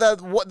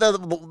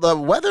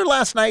 The weather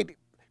last night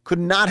could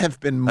not have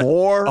been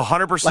more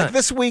 100%. Like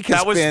this week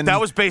has been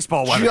that was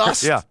baseball weather.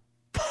 Just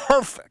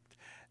perfect.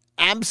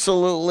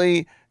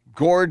 Absolutely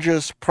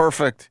gorgeous,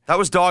 perfect. That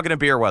was dog and a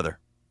beer weather.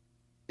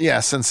 Yeah,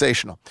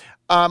 sensational.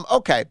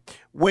 Okay,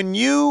 when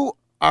you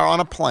are on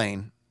a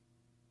plane,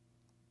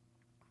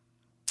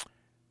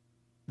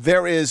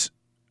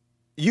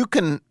 you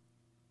can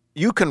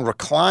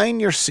recline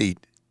your seat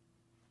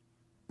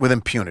with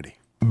impunity.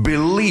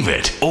 Believe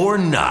it or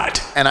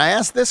not. And I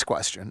ask this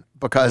question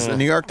because the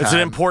New York Times. It's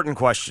an important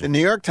question. The New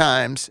York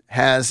Times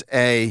has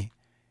the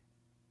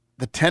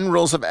 10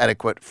 rules of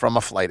etiquette from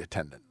a flight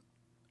attendant.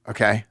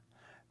 Okay?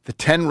 The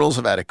 10 rules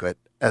of etiquette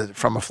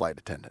from a flight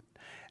attendant.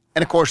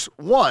 And of course,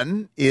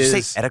 one is. Did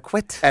you say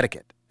etiquette?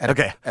 Etiquette.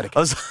 Okay.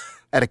 Etiquette.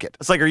 Etiquette.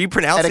 It's like, are you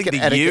pronouncing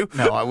the U?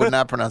 No, I would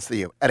not pronounce the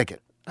U.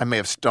 Etiquette. I may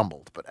have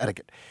stumbled, but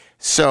etiquette.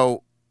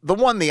 So the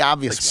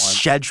obvious one.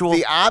 Schedule?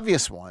 The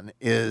obvious one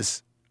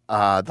is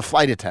the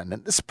flight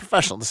attendant. This is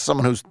professional. This is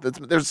someone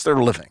they're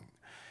living.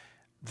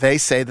 They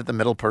say that the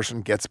middle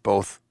person gets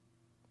both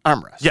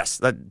armrests. Yes.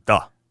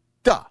 Duh.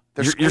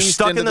 You're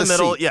stuck in the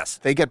middle. Seat. Yes.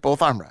 They get both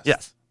armrests.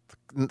 Yes.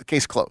 The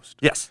case closed.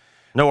 Yes.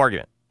 No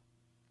argument.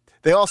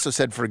 They also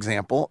said, for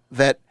example,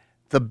 that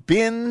the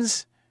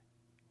bins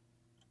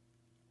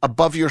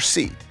above your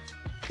seat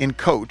in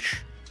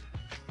coach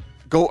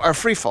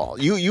free fall.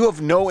 You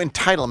have no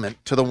entitlement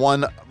to the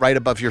one right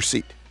above your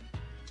seat.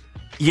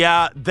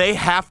 Yeah, they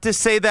have to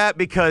say that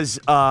because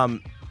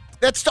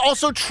that's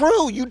also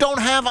true. You don't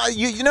have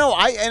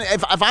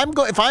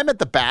if I'm at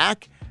the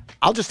back,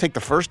 I'll just take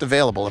the first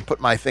available and put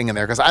my thing in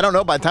there because I don't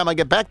know by the time I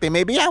get back they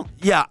may be out.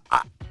 Yeah,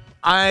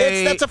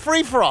 that's a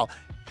free for all.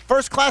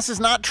 First class is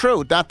not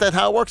true. Not that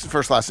how it works in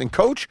first class. And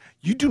coach,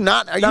 you do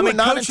not. Are you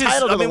not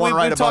entitled to the one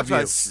right above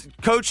you?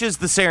 Coach is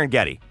the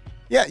Serengeti.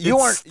 Yeah, you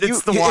aren't.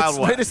 It's the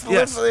Wild West.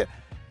 Yes.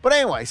 But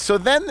anyway,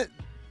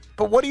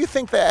 but what do you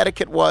think the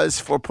etiquette was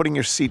for putting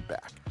your seat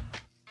back?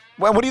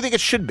 Well, what do you think it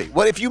should be?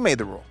 What if you made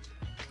the rule?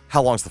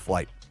 How long's the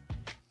flight?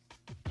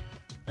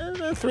 A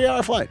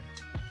 3-hour flight.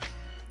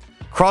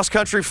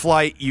 Cross-country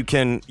flight, you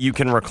can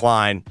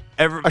recline.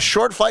 A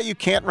short flight, you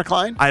can't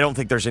recline? I don't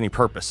think there's any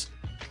purpose.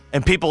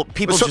 And people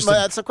just...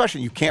 That's the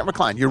question. You can't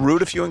recline. You're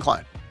rude if you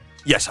incline.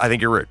 Yes, I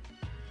think you're rude.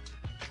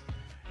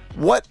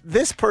 What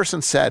this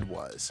person said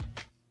was,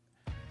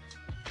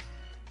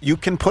 you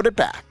can put it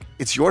back.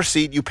 It's your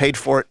seat. You paid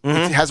for it.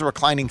 It has a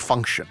reclining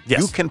function.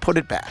 Yes. You can put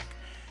it back.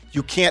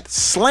 You can't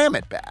slam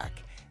it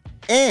back.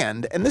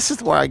 And this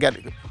is where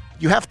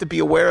you have to be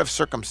aware of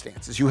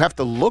circumstances. You have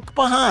to look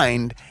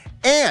behind,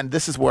 and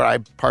this is where I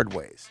part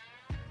ways.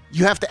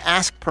 You have to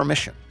ask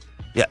permission.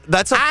 Yeah,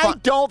 I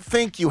don't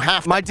think you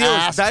have to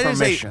ask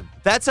permission.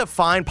 That's a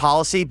fine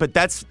policy, but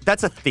that's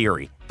a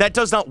theory. That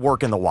does not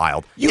work in the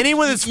wild.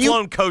 Anyone that's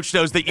flown coach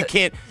knows that you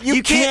can't.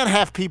 You can't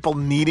have people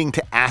needing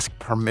to ask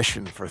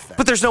permission for things.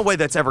 But there's no way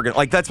that's ever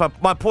gonna. That's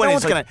my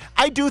point.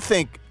 I do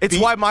think it's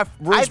why my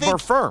rule's more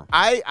firm.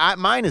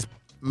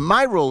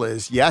 My rule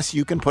is yes,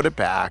 you can put it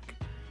back,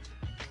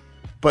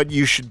 but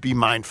you should be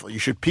mindful. You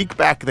should peek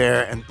back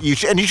there, and you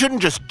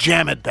shouldn't just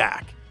jam it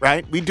back.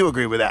 Right? We do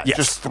agree with that. Yes.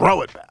 Just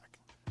throw it back.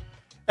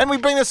 And we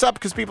bring this up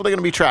because people are going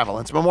to be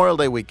traveling. It's Memorial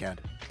Day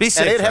weekend. Be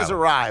safe. And it has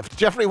arrived.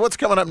 Jeffrey, what's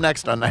coming up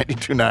next on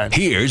 92.9?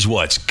 Here's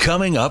what's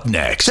coming up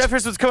next.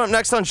 Here's what's coming up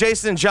next on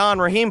Jason and John.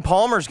 Raheem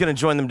Palmer's going to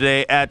join them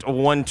today at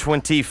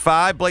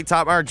 1:25. Blake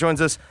Topmeyer joins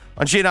us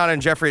on Geoff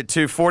and Jeffrey at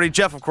 2:40.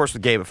 Jeff, of course,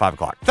 with Gabe at 5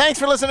 o'clock. Thanks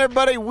for listening,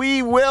 everybody.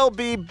 We will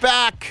be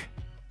back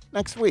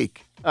next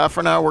week.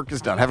 For now, our work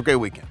is done. Have a great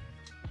weekend.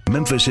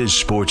 Memphis'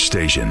 sports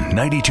station,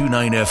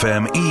 92.9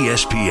 FM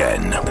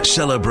ESPN,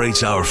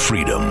 celebrates our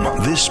freedom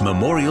this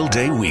Memorial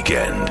Day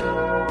weekend.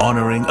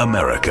 Honoring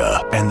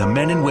America and the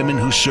men and women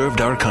who served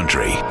our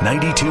country.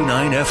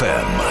 92.9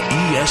 FM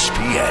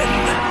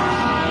ESPN.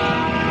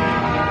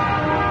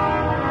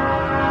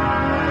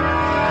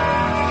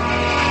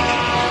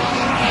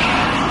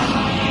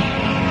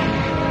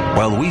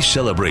 While we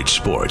celebrate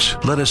sports,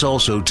 let us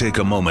also take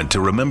a moment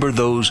to remember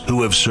those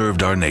who have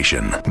served our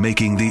nation,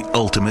 making the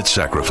ultimate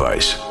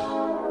sacrifice.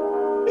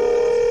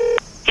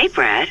 Hey,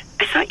 Brad,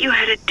 I thought you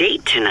had a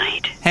date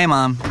tonight. Hey,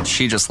 Mom.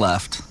 She just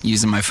left.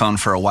 Using my phone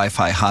for a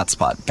Wi-Fi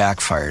hotspot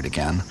backfired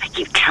again. I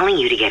keep telling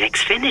you to get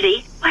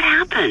Xfinity. What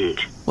happened?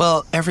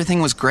 Well,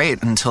 everything was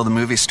great until the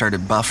movie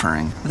started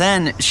buffering.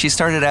 Then she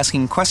started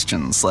asking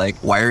questions like,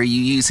 why are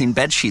you using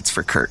bed sheets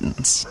for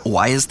curtains?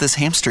 Why is this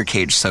hamster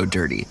cage so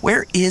dirty?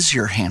 Where is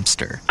your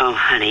hamster? Oh,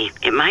 honey,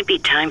 it might be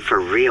time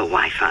for real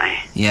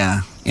Wi-Fi.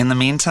 Yeah. In the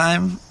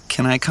meantime,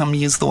 can I come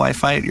use the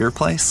Wi-Fi at your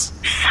place?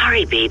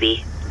 Sorry,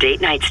 baby. Date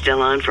night's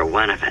still on for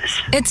one of us.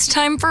 It's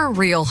time for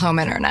real home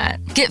internet.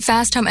 Get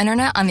fast home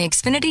internet on the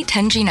Xfinity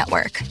 10G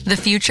network. The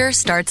future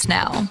starts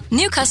now.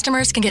 New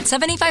customers can get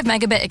 75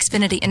 megabit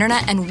Xfinity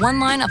internet and one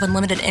line of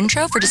unlimited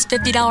intro for just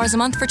 $50 a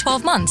month for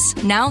 12 months.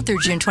 Now through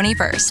June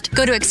 21st.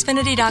 Go to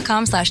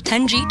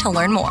Xfinity.com/10G to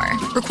learn more.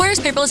 Requires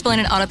paperless billing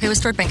and autopay with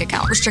stored bank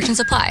account.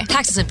 Restrictions apply.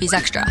 Taxes and fees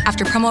extra.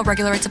 After promo,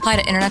 regular rates apply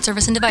to internet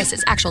service and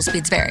devices. Actual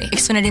speeds vary.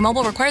 Xfinity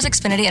Mobile requires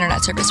Xfinity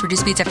internet service.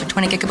 Reduced speeds after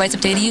 20 gigabytes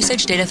of data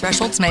usage. Data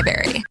thresholds may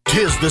vary.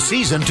 'Tis the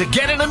season to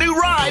get in a new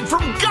ride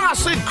from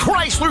Gossett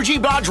Chrysler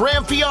Jeep Dodge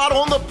Ram Fiat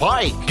on the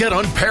Pike. Get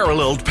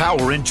unparalleled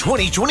power in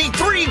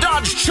 2023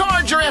 Dodge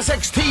Charger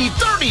SXT,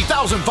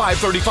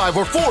 $30,535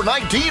 or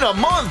 $419 a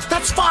month.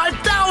 That's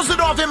 $5,000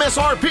 off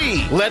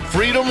MSRP. Let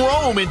freedom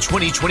roam in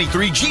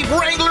 2023 Jeep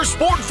Wrangler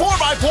Sport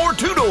 4x4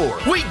 two-door.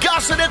 We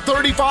Gossett at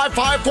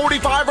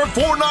 $35,545 or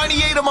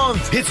 $498 a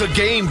month. It's a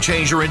game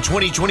changer in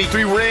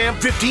 2023 Ram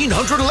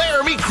 1500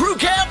 Laramie Crew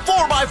Cab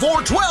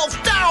 4x4,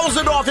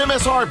 $12,000 off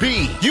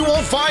MSRP. You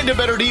won't find a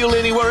better deal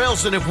anywhere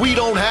else, and if we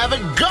don't have it,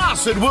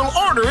 Gossett will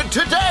order it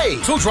today.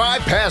 So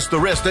drive past the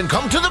rest and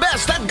come to the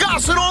best at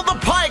Gossett on the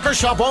Pike or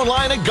shop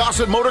online at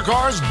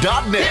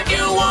GossettMotorcars.net. If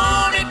you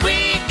want it,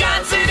 we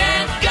got it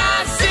at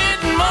Gossett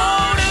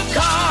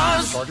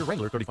Motorcars. Charger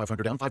Wrangler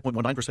 3500 down,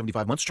 5.19 for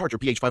 75 months. Charger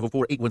PH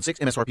 504-816,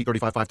 MSRP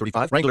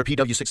 35,535. Wrangler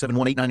PW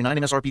 671,899,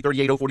 MSRP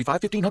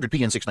 38,045. 1500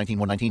 PN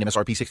 619,119,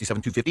 MSRP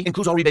 67,250.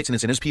 Includes all rebates and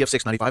incentives. PF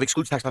 695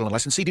 excludes tax, title, and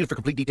license. See dealer for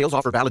complete details.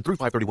 Offer valid through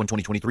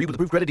 5/31/2023 with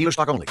approved credit dealer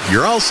stock only.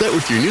 You're all set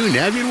with your new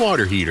Navien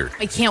water heater.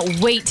 I can't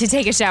wait to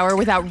take a shower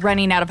without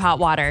running out of hot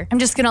water. I'm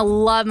just gonna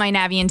love my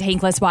Navien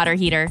tankless water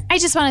heater. I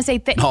just want to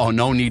say Oh,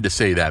 no need to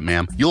say that,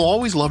 ma'am. You'll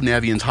always love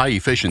Navien's high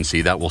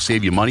efficiency that will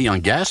save you money on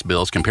gas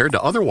bills compared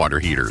to other water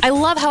heaters. I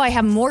love how I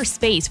have more more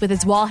space with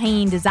its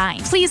wall-hanging design.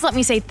 Please let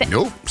me say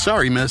Nope,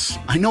 sorry, miss.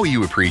 I know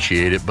you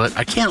appreciate it, but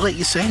I can't let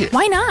you say it.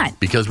 Why not?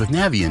 Because with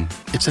Navien,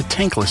 it's a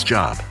tankless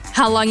job.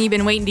 How long you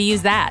been waiting to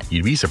use that?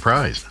 You'd be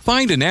surprised.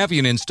 Find a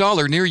Navien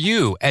installer near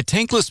you at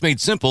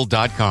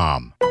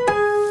tanklessmadesimple.com.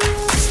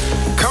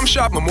 Come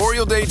shop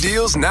Memorial Day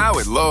deals now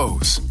at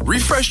Lowe's.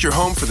 Refresh your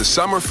home for the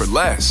summer for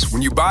less.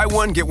 When you buy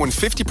one, get one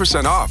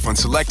 50% off on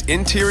select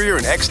interior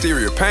and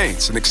exterior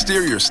paints and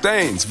exterior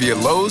stains via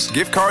Lowe's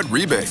gift card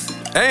rebate.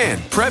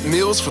 And prep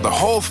meals for the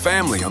whole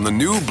family on the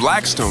new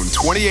Blackstone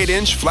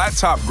 28-inch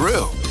flat-top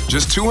grill.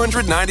 Just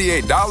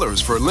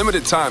 $298 for a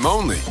limited time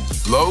only.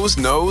 Lowe's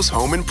knows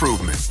home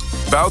improvement.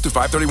 Valid through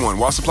 5/31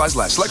 while supplies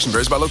last. Selection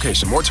varies by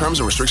location. More terms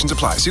and restrictions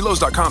apply. See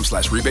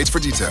Lowe's.com/rebates for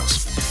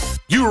details.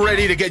 You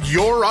ready to get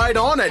your ride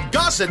on at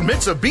Gossett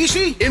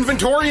Mitsubishi?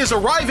 Inventory is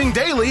arriving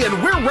daily,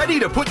 and we're ready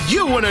to put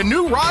you in a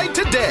new ride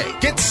today.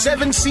 Get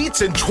 7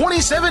 seats and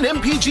 27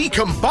 MPG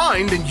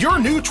combined in your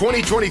new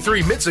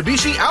 2023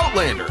 Mitsubishi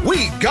Outlander.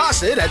 We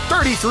Gossett at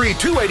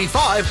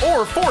 $33,285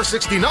 or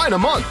 $469 a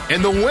month.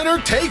 And the winner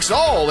takes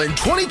all in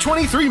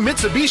 2023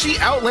 Mitsubishi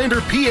Outlander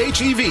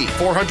PHEV.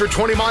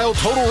 420-mile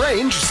total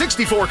range,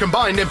 64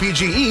 combined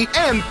MPGe,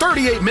 and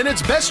 38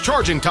 minutes best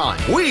charging time.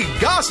 We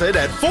Gossett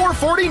at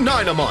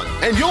 $449 a month.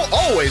 And you'll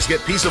always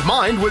get peace of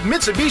mind with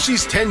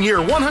Mitsubishi's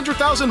 10-year,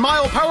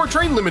 100,000-mile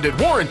powertrain limited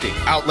warranty.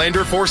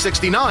 Outlander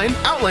 $469,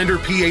 Outlander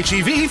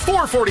PHEV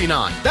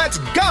 $449. That's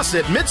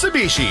Gossett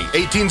Mitsubishi,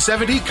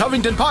 1870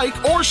 Covington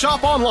Pike, or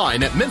shop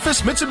online at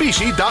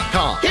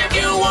memphismitsubishi.com. If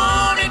you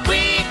want it,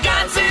 we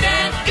Gossett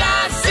at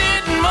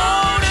Gossett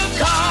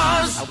Motor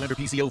Cars. Outlander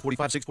PCO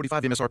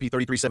 45645, MSRP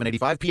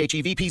 33785,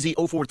 PHEV PZ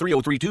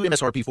 043032,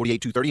 MSRP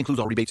 48230, includes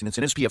all rebates and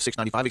incentives, PF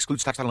 695,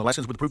 excludes tax title and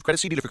license with approved credit.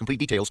 See dealer for complete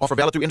details. Offer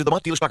valid through end of the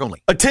month, dealer stock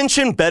only.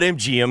 Attention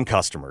BetMGM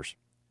customers.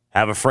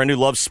 Have a friend who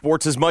loves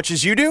sports as much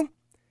as you do?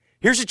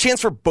 Here's a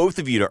chance for both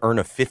of you to earn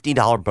a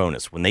 $50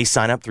 bonus when they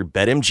sign up through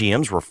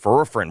BetMGM's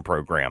Refer a Friend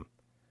program.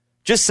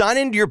 Just sign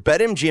into your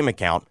BetMGM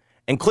account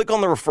and click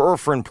on the Refer a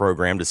Friend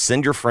program to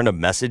send your friend a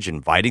message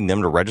inviting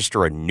them to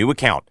register a new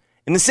account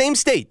in the same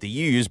state that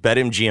you use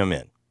BetMGM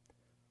in.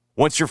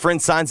 Once your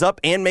friend signs up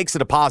and makes a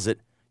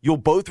deposit, you'll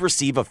both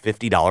receive a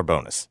 $50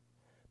 bonus.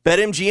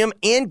 BetMGM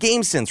and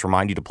GameSense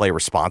remind you to play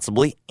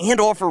responsibly and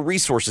offer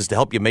resources to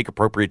help you make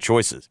appropriate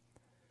choices.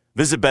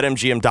 Visit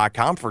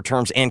BetMGM.com for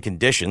terms and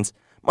conditions.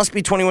 Must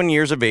be 21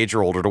 years of age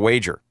or older to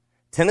wager.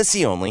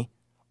 Tennessee only.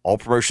 All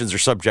promotions are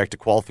subject to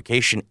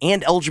qualification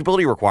and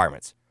eligibility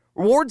requirements.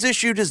 Rewards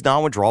issued as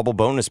non-withdrawable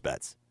bonus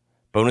bets.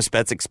 Bonus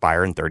bets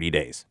expire in 30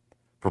 days.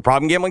 For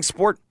problem gambling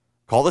support,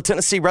 call the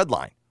Tennessee Red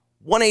Line,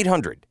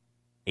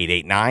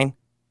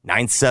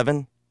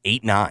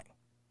 1-800-889-9789.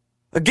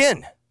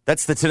 Again,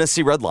 that's the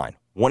Tennessee Red Line,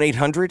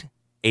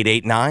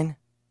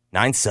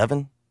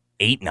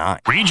 1-800-889-9789.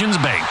 Regions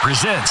Bank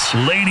presents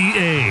Lady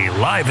A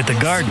live at the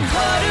Garden.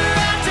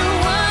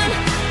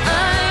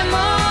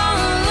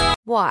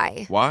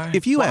 Why? Why?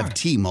 If you have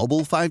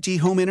T-Mobile 5G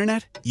home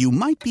internet, you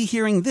might be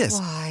hearing this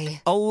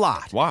Why? a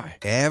lot. Why?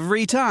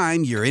 Every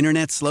time your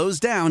internet slows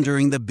down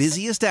during the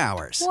busiest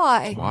hours.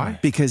 Why? Why?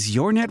 Because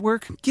your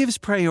network gives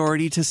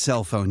priority to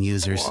cell phone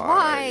users.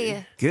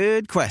 Why?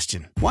 Good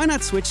question. Why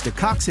not switch to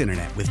Cox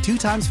Internet with 2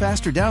 times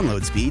faster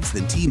download speeds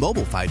than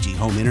T-Mobile 5G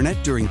home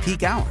internet during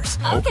peak hours?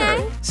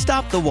 Okay.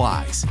 Stop the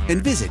whys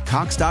and visit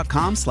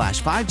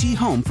cox.com/5G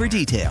home for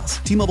details.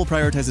 T-Mobile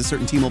prioritizes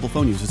certain T-Mobile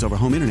phone users over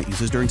home internet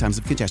users during times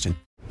of congestion.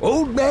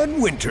 Old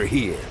Man Winter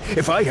here.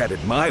 If I had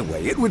it my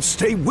way, it would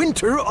stay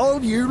winter all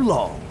year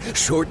long.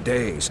 Short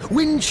days,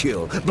 wind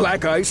chill,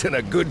 black ice, and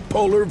a good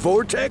polar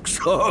vortex.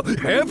 Oh,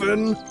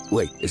 heaven.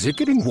 Wait, is it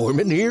getting warm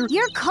in here?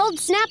 Your cold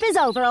snap is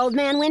over, Old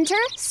Man Winter.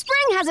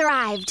 Spring has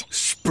arrived.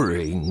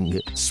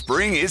 Spring.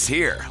 Spring is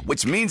here,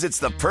 which means it's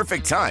the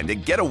perfect time to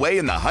get away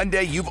in the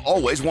Hyundai you've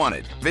always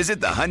wanted.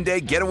 Visit the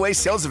Hyundai Getaway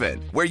Sales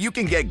Event, where you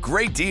can get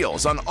great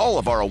deals on all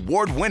of our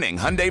award-winning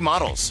Hyundai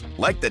models,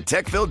 like the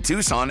tech-filled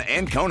Tucson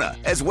and Kona,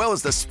 as well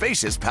as the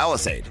spacious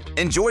Palisade.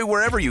 Enjoy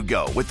wherever you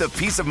go with the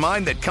peace of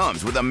mind that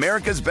comes with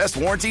America's best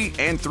warranty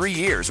and 3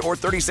 years or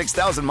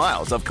 36,000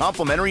 miles of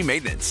complimentary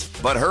maintenance.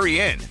 But hurry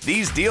in,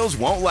 these deals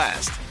won't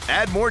last.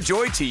 Add more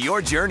joy to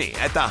your journey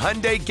at the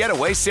Hyundai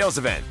Getaway Sales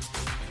Event.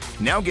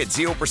 Now get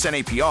 0%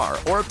 APR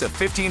or up to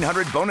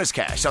 $1,500 bonus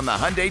cash on the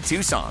Hyundai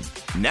Tucson.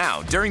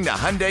 Now, during the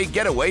Hyundai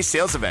Getaway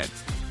Sales Event.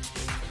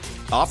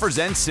 Offers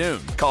end soon.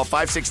 Call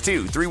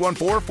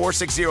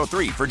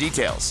 562-314-4603 for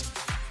details.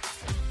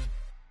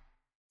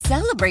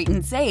 Celebrate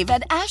and save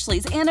at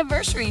Ashley's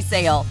Anniversary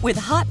Sale. With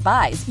Hot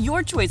Buys,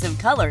 your choice of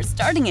colors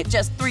starting at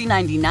just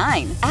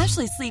 $3.99.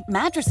 Ashley Sleep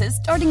mattresses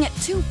starting at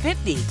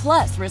 $2.50.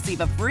 Plus, receive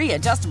a free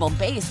adjustable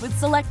base with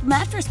select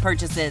mattress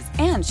purchases.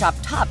 And shop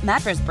top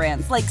mattress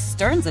brands like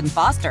Stearns &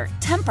 Foster,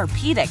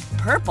 Tempur-Pedic,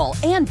 Purple,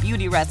 and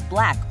Beautyrest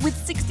Black with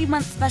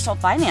 60-month special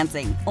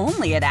financing.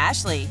 Only at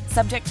Ashley.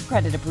 Subject to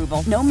credit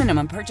approval. No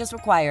minimum purchase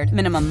required.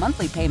 Minimum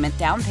monthly payment,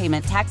 down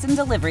payment, tax, and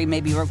delivery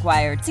may be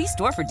required. See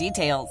store for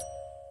details.